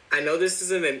 I know this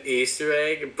isn't an Easter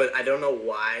egg, but I don't know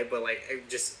why, but like,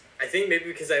 I think maybe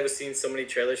because I was seeing so many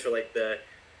trailers for like the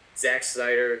Zack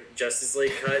Snyder Justice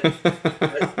League cut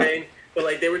thing. But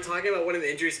like they were talking about one of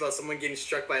the injuries about someone getting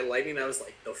struck by lightning. And I was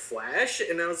like, the Flash,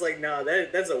 and I was like, no,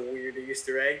 that's a weird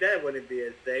Easter egg. That wouldn't be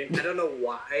a thing. I don't know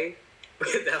why, but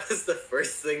that was the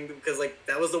first thing because like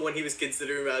that was the one he was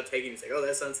considering about taking. He's like, oh,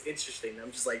 that sounds interesting. And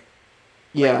I'm just like,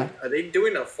 yeah. Are they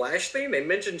doing a Flash thing? They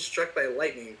mentioned struck by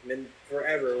lightning, and then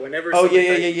whenever Oh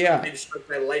someone yeah. gets struck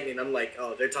by lightning, I'm like,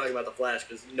 oh, they're talking about the Flash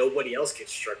because nobody else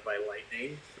gets struck by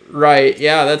lightning. Right.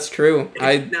 Yeah, that's true.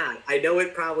 It's not. I know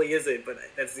it probably isn't, but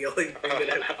that's the only thing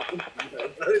that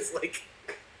I was like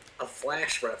a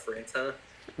Flash reference, huh?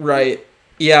 Right.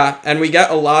 Yeah, and we get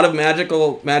a lot of magic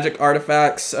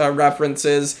artifacts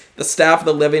references. The staff of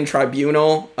the Living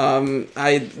Tribunal.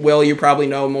 You probably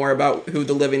know more about who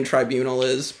the Living Tribunal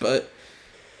is, but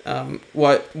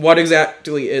what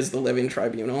exactly is the Living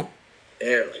Tribunal?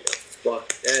 There, like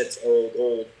that's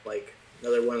old, like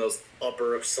another one of those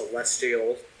upper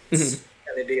celestial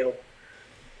kind of deal.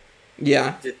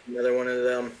 Yeah. Just another one of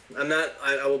them.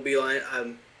 I will be lying.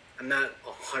 I'm not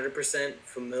 100%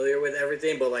 familiar with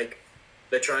everything, but like.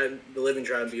 The Living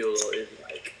Tribunal is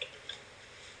like,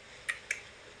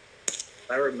 if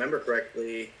I remember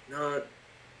correctly, no,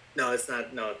 it's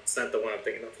not. No, it's not the one I'm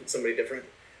thinking of. It's somebody different.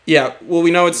 Yeah, well,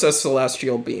 we know it's a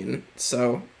celestial being,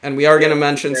 so, and we are going to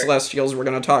mention Celestials. We're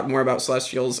going to talk more about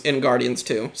Celestials in Guardians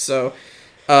 2, so,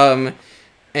 and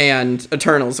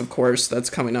Eternals, of course, that's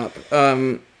coming up.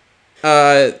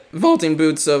 Vaulting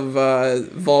Boots of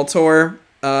Voltor,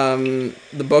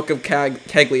 the Book of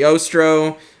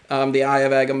Cagliostro, the Eye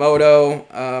of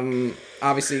Agamotto,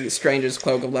 obviously Strange's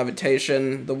Cloak of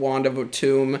Levitation, the Wand of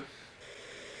Otum.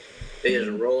 They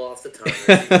just roll off the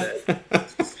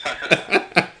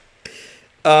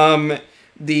tongue.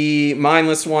 The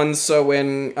mindless ones, so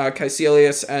when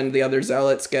Caecilius and the other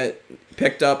zealots get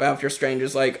picked up after Strange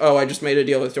is like, oh, I just made a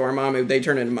deal with Dormammu, they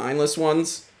turn into mindless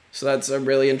ones. So that's a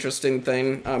really interesting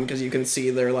thing, because you can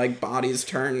see their like bodies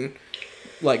turn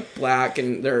like black,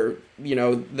 and they're,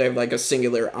 they have like a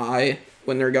singular eye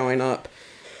when they're going up.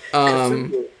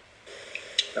 What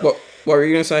were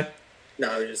you gonna say?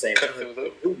 No, I was just saying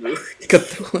Cthulhu.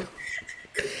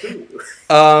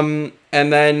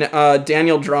 And then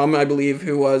Daniel Drum, I believe,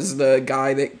 who was the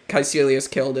guy that Caecilius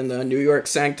killed in the New York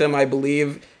Sanctum, I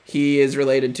believe he is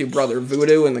related to Brother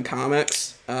Voodoo in the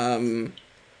comics.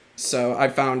 So I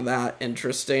found that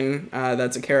interesting.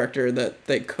 That's a character that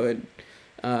they could...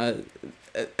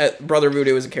 Brother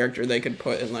Voodoo is a character they could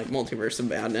put in like Multiverse of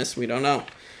Madness. We don't know.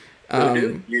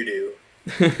 You do.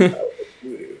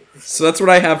 So that's what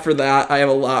I have for that. I have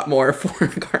a lot more for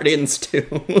Guardians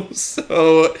 2.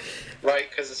 So right,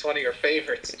 because it's one of your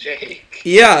favorites, Jake.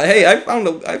 Yeah. Hey, I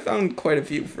found quite a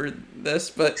few for this,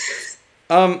 but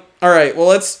all right. Well,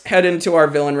 let's head into our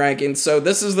villain rankings. So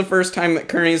this is the first time that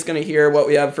Kearney's going to hear what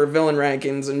we have for villain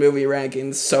rankings and movie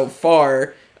rankings so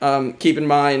far. Keep in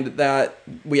mind that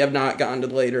we have not gotten to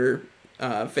the later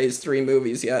Phase 3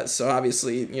 movies yet, so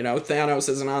obviously, Thanos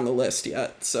isn't on the list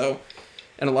yet, so,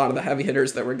 and a lot of the heavy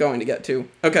hitters that we're going to get to.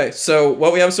 Okay, so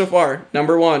what we have so far,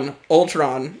 number 1,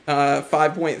 Ultron,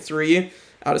 5.3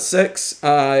 out of 6.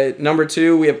 Number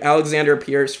 2, we have Alexander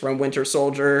Pierce from Winter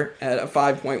Soldier at a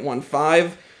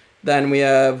 5.15. Then we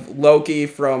have Loki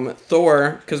from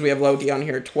Thor, because we have Loki on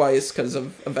here twice because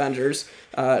of Avengers,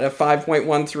 at a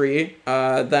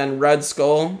 5.13. Then Red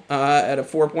Skull at a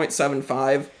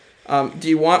 4.75. Do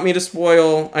you want me to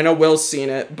spoil? I know Will's seen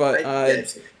it, but... I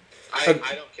don't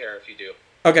care if you do.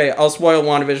 Okay, I'll spoil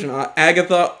WandaVision.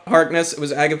 Agatha Harkness, it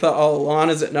was Agatha all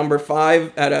along, is at number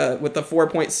 5 with a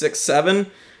 4.67.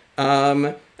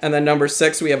 And then number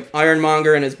 6, we have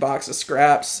Ironmonger and his box of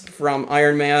scraps from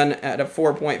Iron Man at a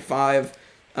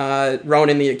 4.5.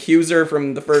 Ronan the Accuser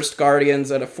from the first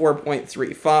Guardians at a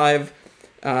 4.35.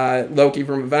 Loki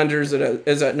from Avengers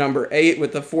is at number 8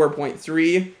 with a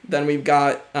 4.3. Then we've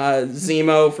got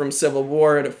Zemo from Civil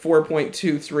War at a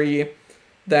 4.23.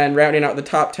 Then rounding out the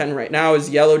top 10 right now is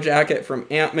Yellow Jacket from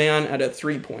Ant-Man at a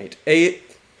 3.8.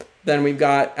 Then we've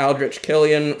got Aldrich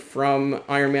Killian from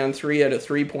Iron Man 3 at a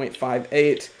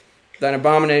 3.58. Then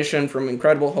Abomination from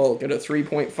Incredible Hulk at a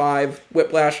 3.5.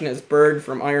 Whiplash and His Bird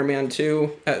from Iron Man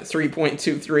 2 at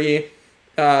 3.23.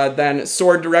 Then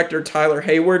Sword director Tyler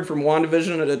Hayward from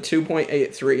WandaVision at a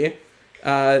 2.83.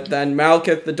 Then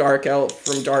Malekith the Dark Elf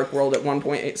from Dark World at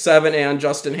 1.87. And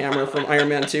Justin Hammer from Iron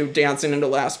Man 2 dancing into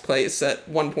last place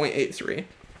at 1.83.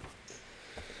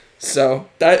 So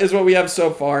that is what we have so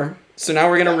far. So now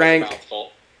we're going to rank...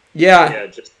 Yeah,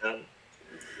 just that.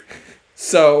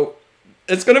 So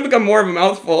it's going to become more of a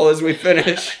mouthful as we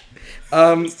finish.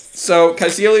 So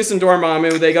Kaecilius and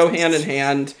Dormammu, they go hand in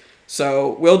hand.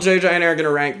 So Will, JJ, and I are going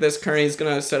to rank this. Kearney's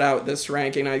going to set out this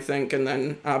ranking, I think, and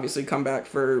then obviously come back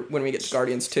for when we get to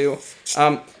Guardians 2.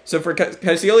 So for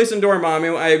Kaecilius and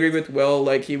Dormammu, I agree with Will.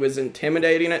 Like, he was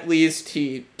intimidating at least.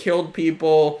 He killed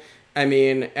people. I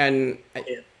mean, and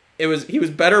he was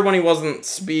better when he wasn't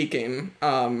speaking,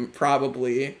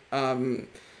 probably.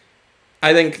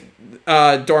 I think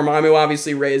Dormammu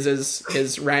obviously raises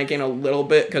his ranking a little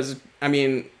bit because, I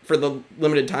mean, for the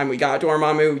limited time we got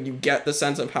Dormammu, you get the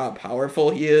sense of how powerful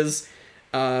he is.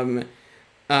 And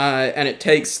it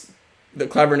takes the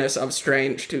cleverness of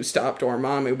Strange to stop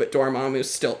Dormammu, but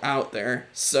Dormammu's still out there.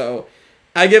 So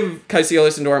I give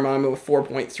Kaecilius and Dormammu a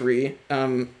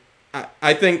 4.3.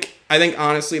 I think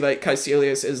honestly, like,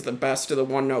 Kaecilius is the best of the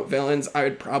one-note villains. I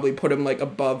would probably put him, like,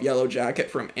 above Yellow Jacket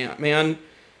from Ant-Man.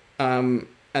 And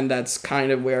that's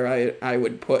kind of where I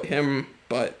would put him.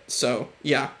 But, so,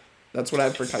 yeah. That's what I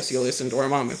have for Kaecilius and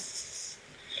Dormammu.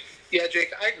 Yeah,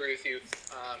 Jake, I agree with you.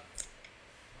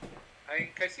 I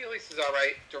think Kaecilius is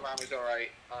alright, Dormammu's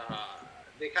alright.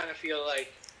 They kind of feel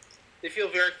like... They feel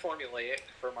very formulaic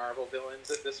for Marvel villains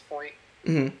at this point.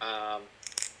 Mm-hmm.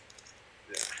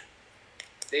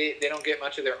 They don't get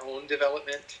much of their own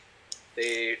development.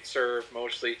 They serve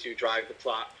mostly to drive the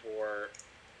plot for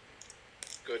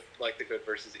good, like the good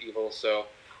versus evil. So,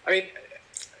 I mean,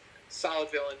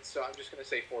 solid villains. So I'm just going to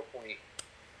say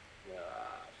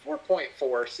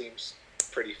 4.4 seems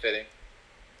pretty fitting.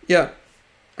 Yeah.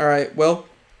 All right. Well,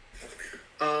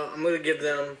 I'm going to give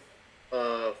them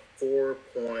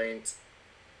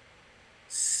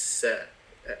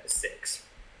 4.6.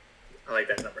 I like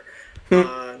that number.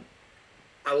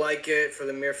 I like it for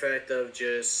the mere fact of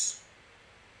just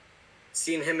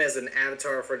seeing him as an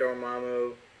avatar for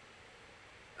Dormammu.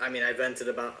 I mean, I vented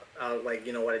about, what I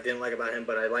didn't like about him,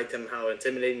 but I liked him, how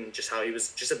intimidating, and just how he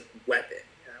was just a weapon.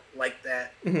 I like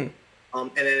that. Mm-hmm.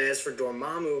 And then as for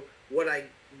Dormammu, what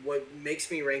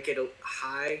makes me rank it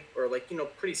high, or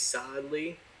pretty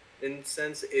solidly in a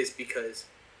sense, is because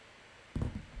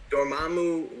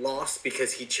Dormammu lost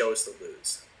because he chose to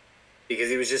lose.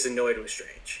 Because he was just annoyed with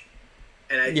Strange.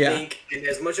 And I think, and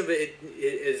as much of it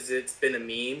as it's been a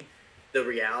meme, the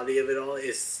reality of it all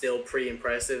is still pretty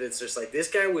impressive. It's just like, this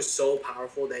guy was so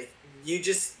powerful that he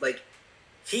just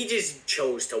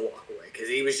chose to walk away because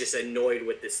he was just annoyed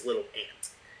with this little ant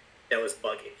that was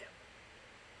bugging him.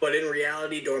 But in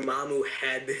reality, Dormammu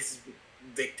had this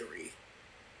victory.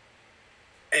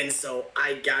 And so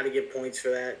I got to give points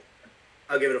for that.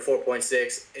 I'll give it a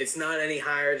 4.6. It's not any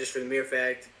higher just for the mere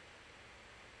fact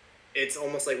it's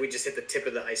almost like we just hit the tip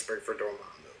of the iceberg for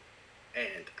Dormammu.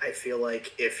 And I feel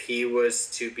like if he was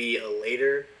to be a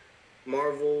later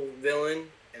Marvel villain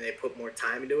and they put more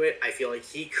time into it, I feel like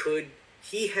he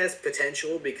has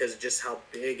potential because of just how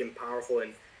big and powerful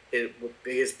and what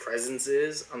big his presence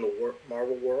is on the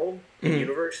Marvel world and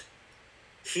universe.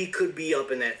 He could be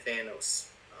up in that Thanos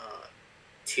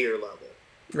tier level.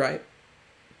 Right.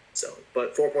 So,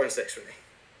 but 4.6 for me.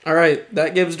 All right,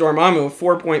 that gives Dormammu a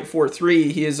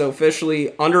 4.43. He is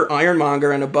officially under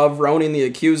Ironmonger and above Ronin the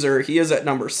Accuser. He is at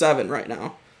number 7 right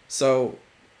now. So,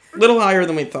 a little higher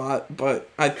than we thought, but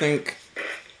I think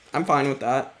I'm fine with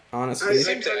that, honestly.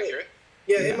 Seems accurate.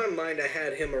 Yeah, in my mind, I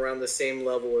had him around the same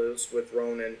level as with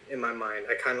Ronin. In my mind,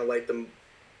 I kind of like them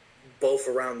both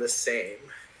around the same.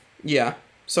 Yeah,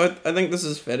 so I think this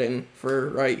is fitting for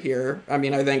right here. I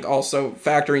mean, I think also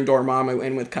factoring Dormammu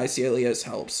in with Kaecilius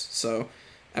helps, so...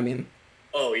 I mean...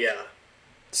 Oh, yeah.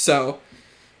 So,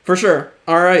 for sure.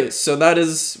 All right, so that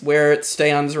is where it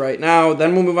stands right now.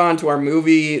 Then we'll move on to our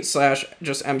movie / just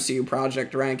MCU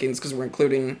project rankings, because we're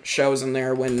including shows in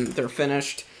there when they're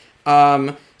finished.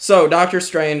 So, Doctor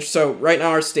Strange. So, right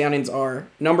now our standings are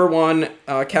number 1,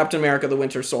 Captain America the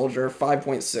Winter Soldier,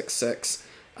 5.66.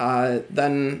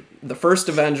 Then The First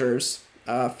Avengers,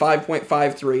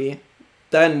 5.53.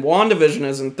 Then WandaVision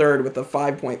is in third with a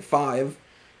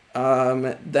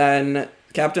 5.5. Then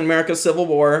Captain America Civil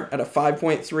War at a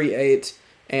 5.38.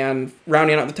 And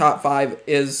rounding out the top 5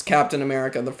 is Captain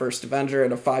America The First Avenger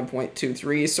at a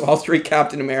 5.23. So all 3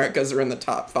 Captain Americas are in the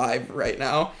top 5 right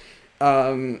now.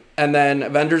 And then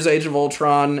Avengers Age of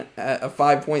Ultron at a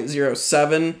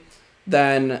 5.07.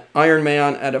 Then Iron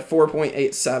Man at a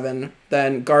 4.87.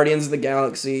 Then Guardians of the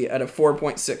Galaxy at a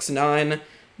 4.69.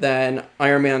 Then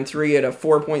Iron Man 3 at a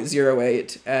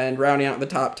 4.08. And rounding out the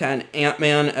top 10,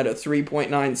 Ant-Man at a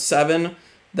 3.97.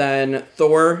 Then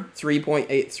Thor,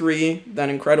 3.83. Then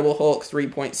Incredible Hulk,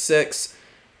 3.6.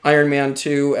 Iron Man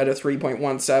 2 at a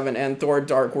 3.17. And Thor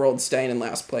Dark World staying in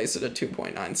last place at a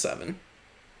 2.97.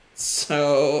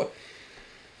 So,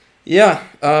 yeah.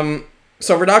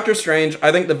 So for Doctor Strange,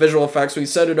 I think the visual effects, we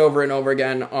said it over and over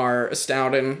again, are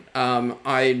astounding.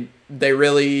 They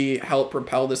really help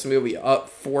propel this movie up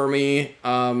for me.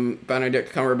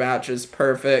 Benedict Cumberbatch is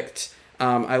perfect.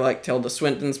 I like Tilda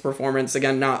Swinton's performance.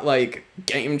 Again, not like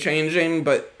game-changing,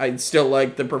 but I still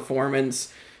like the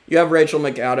performance. You have Rachel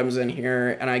McAdams in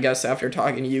here, and I guess after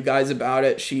talking to you guys about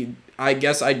it, I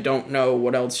guess I don't know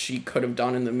what else she could have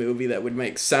done in the movie that would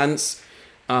make sense.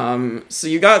 So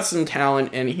you got some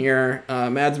talent in here.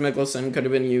 Mads Mikkelsen could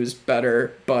have been used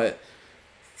better, but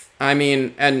I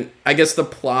mean, and I guess the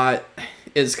plot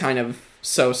is kind of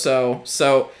so-so.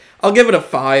 So I'll give it a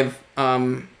 5.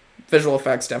 Visual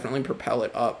effects definitely propel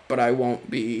it up, but I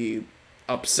won't be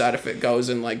upset if it goes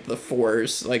in like the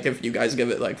 4s. Like if you guys give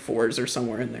it like 4s or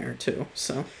somewhere in there too.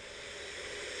 So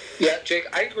yeah,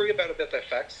 Jake, I agree about the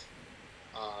effects,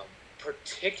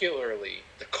 particularly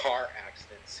the car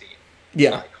accident scene.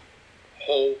 Yeah. Like,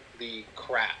 holy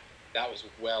crap, that was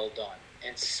well done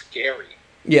and scary.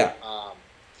 Yeah.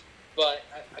 But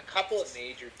a couple of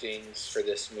major things for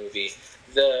this movie.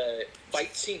 The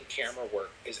fight scene camera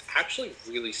work is actually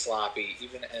really sloppy,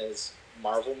 even as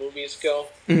Marvel movies go.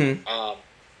 Mm-hmm.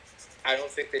 I don't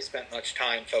think they spent much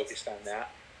time focused on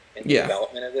that in the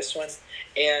development of this one.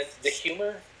 And the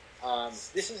humor,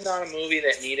 this is not a movie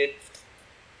that needed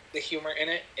the humor in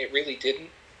it. It really didn't.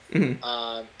 Mm-hmm.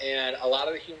 And a lot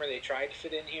of the humor they tried to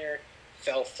fit in here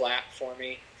fell flat for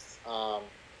me.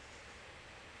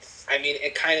 I mean,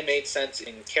 it kind of made sense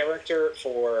in character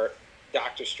for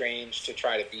Doctor Strange to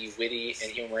try to be witty and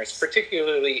humorous,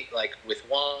 particularly like with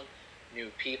Wong, new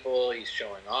people, he's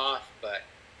showing off, but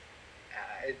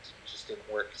it just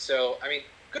didn't work. So, I mean,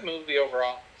 good movie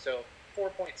overall. So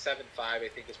 4.75 I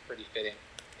think is pretty fitting.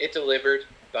 It delivered,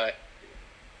 but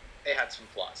it had some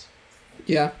flaws.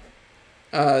 Yeah.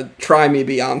 Try me,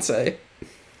 Beyonce.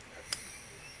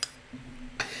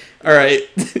 All right.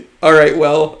 All right,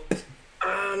 well.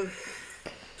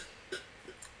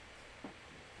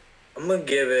 I'm gonna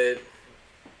give it.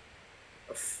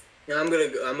 I'm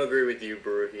gonna agree with you,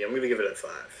 Baruki. I'm gonna give it a 5.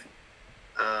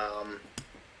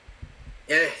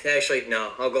 Yeah, actually,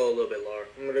 no. I'll go a little bit lower.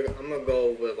 I'm gonna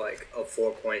go with like a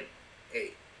 4.8.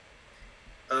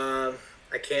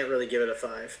 I can't really give it a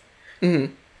 5.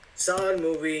 Mm-hmm. Solid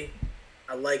movie.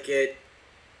 I like it.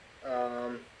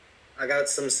 I got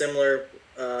some similar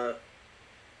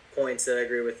points that I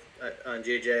agree with on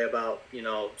JJ about,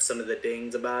 some of the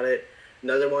dings about it.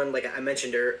 Another one, like I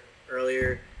mentioned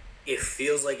earlier, it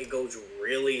feels like it goes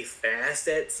really fast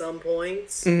at some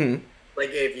points. Mm-hmm.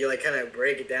 Like if you like kind of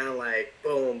break it down, like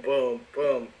boom, boom,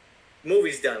 boom,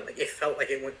 movie's done. Like it felt like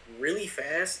it went really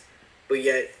fast, but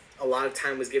yet a lot of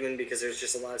time was given because there's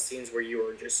just a lot of scenes where you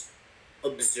were just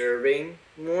observing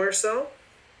more so.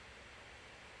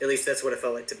 At least that's what it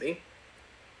felt like to me.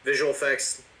 Visual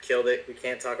effects killed it. We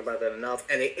can't talk about that enough.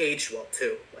 And it aged well,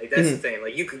 too. Like, that's the thing.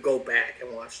 Like, you could go back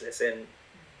and watch this and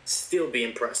still be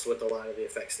impressed with a lot of the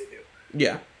effects they do.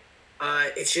 Yeah.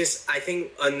 It's just, I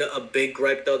think, a big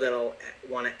gripe, though, that I'll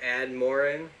want to add more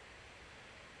in.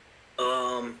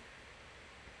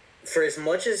 For as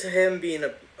much as him being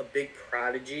a big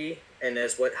prodigy and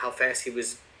how fast he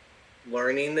was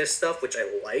learning this stuff, which I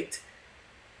liked,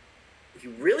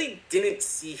 you really didn't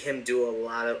see him do a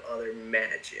lot of other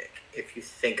magic, if you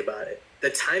think about it.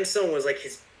 The Time Stone was like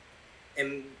his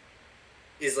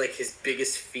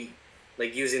biggest feat,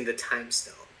 like using the Time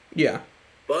Stone. Yeah.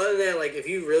 But other than that, like if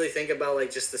you really think about like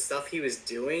just the stuff he was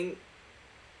doing,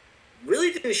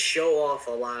 really didn't show off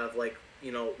a lot of like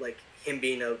him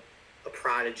being a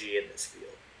prodigy in this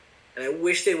field. And I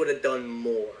wish they would have done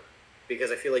more,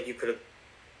 because I feel like you could have.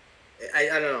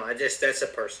 I don't know. That's a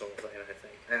personal thing, I think.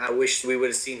 I wish we would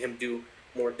have seen him do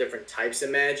more different types of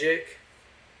magic,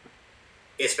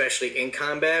 especially in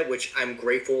combat, which I'm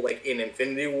grateful, like, in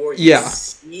Infinity War, you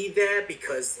see that,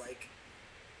 because, like,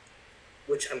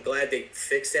 which I'm glad they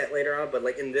fixed that later on. But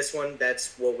like in this one,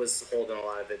 that's what was holding a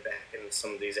lot of it back in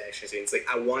some of these action scenes. Like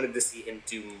I wanted to see him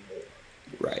do more.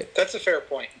 Right. That's a fair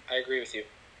point. I agree with you.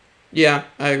 Yeah,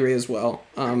 I agree as well.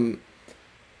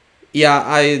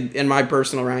 Yeah, in my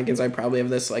personal rankings, I probably have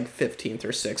this like 15th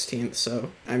or 16th.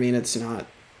 So I mean, it's not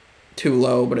too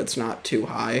low, but it's not too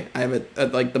high. I have it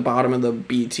at like the bottom of the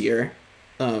B tier.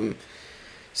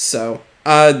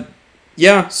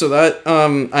 Yeah, so that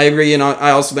I agree, and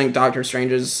I also think Doctor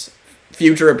Strange's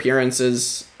future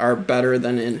appearances are better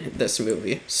than in this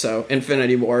movie. So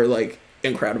Infinity War, like,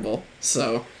 incredible.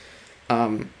 So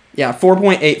yeah,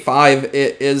 4.85.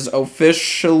 It is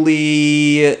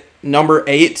officially number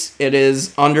 8. It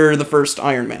is under the first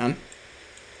Iron Man.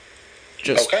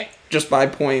 Just by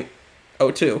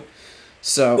 0.02.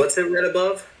 So what's it right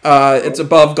above? It's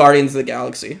above Guardians of the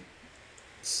Galaxy.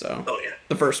 So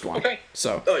the first one. Okay.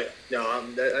 So I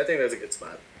think that's a good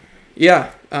spot. Yeah.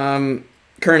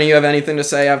 Kearney, you have anything to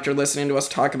say after listening to us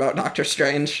talk about Doctor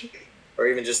Strange? Or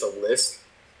even just a list?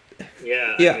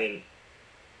 Yeah. I mean,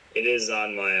 it is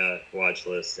on my watch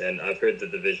list, and I've heard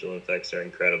that the visual effects are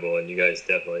incredible, and you guys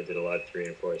definitely did a lot to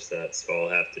reinforce that, so I'll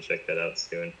have to check that out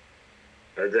soon.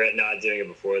 I regret not doing it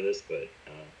before this, but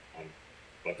I'm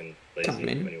fucking lazy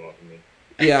when you want from me.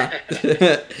 Yeah.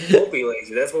 Don't be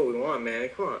lazy. That's what we want, man.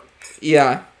 Come on.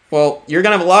 Yeah. Well, you're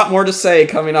gonna have a lot more to say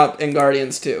coming up in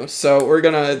Guardians 2. So we're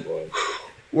probably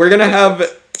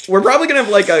gonna have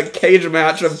like a cage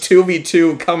match of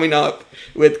 2v2 coming up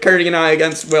with Kearney and I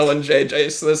against Will and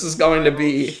JJ. So this is going to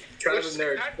be Tribe of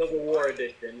Nerds Civil War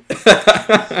edition. Will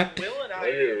and I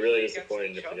I'd be really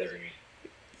disappointed if it doesn't.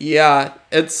 Yeah,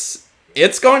 it's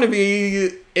going to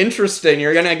be interesting.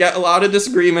 You're gonna get a lot of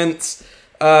disagreements.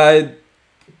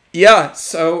 Yeah,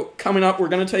 so coming up, we're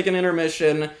going to take an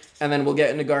intermission, and then we'll get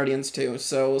into Guardians 2.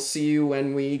 So we'll see you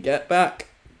when we get back.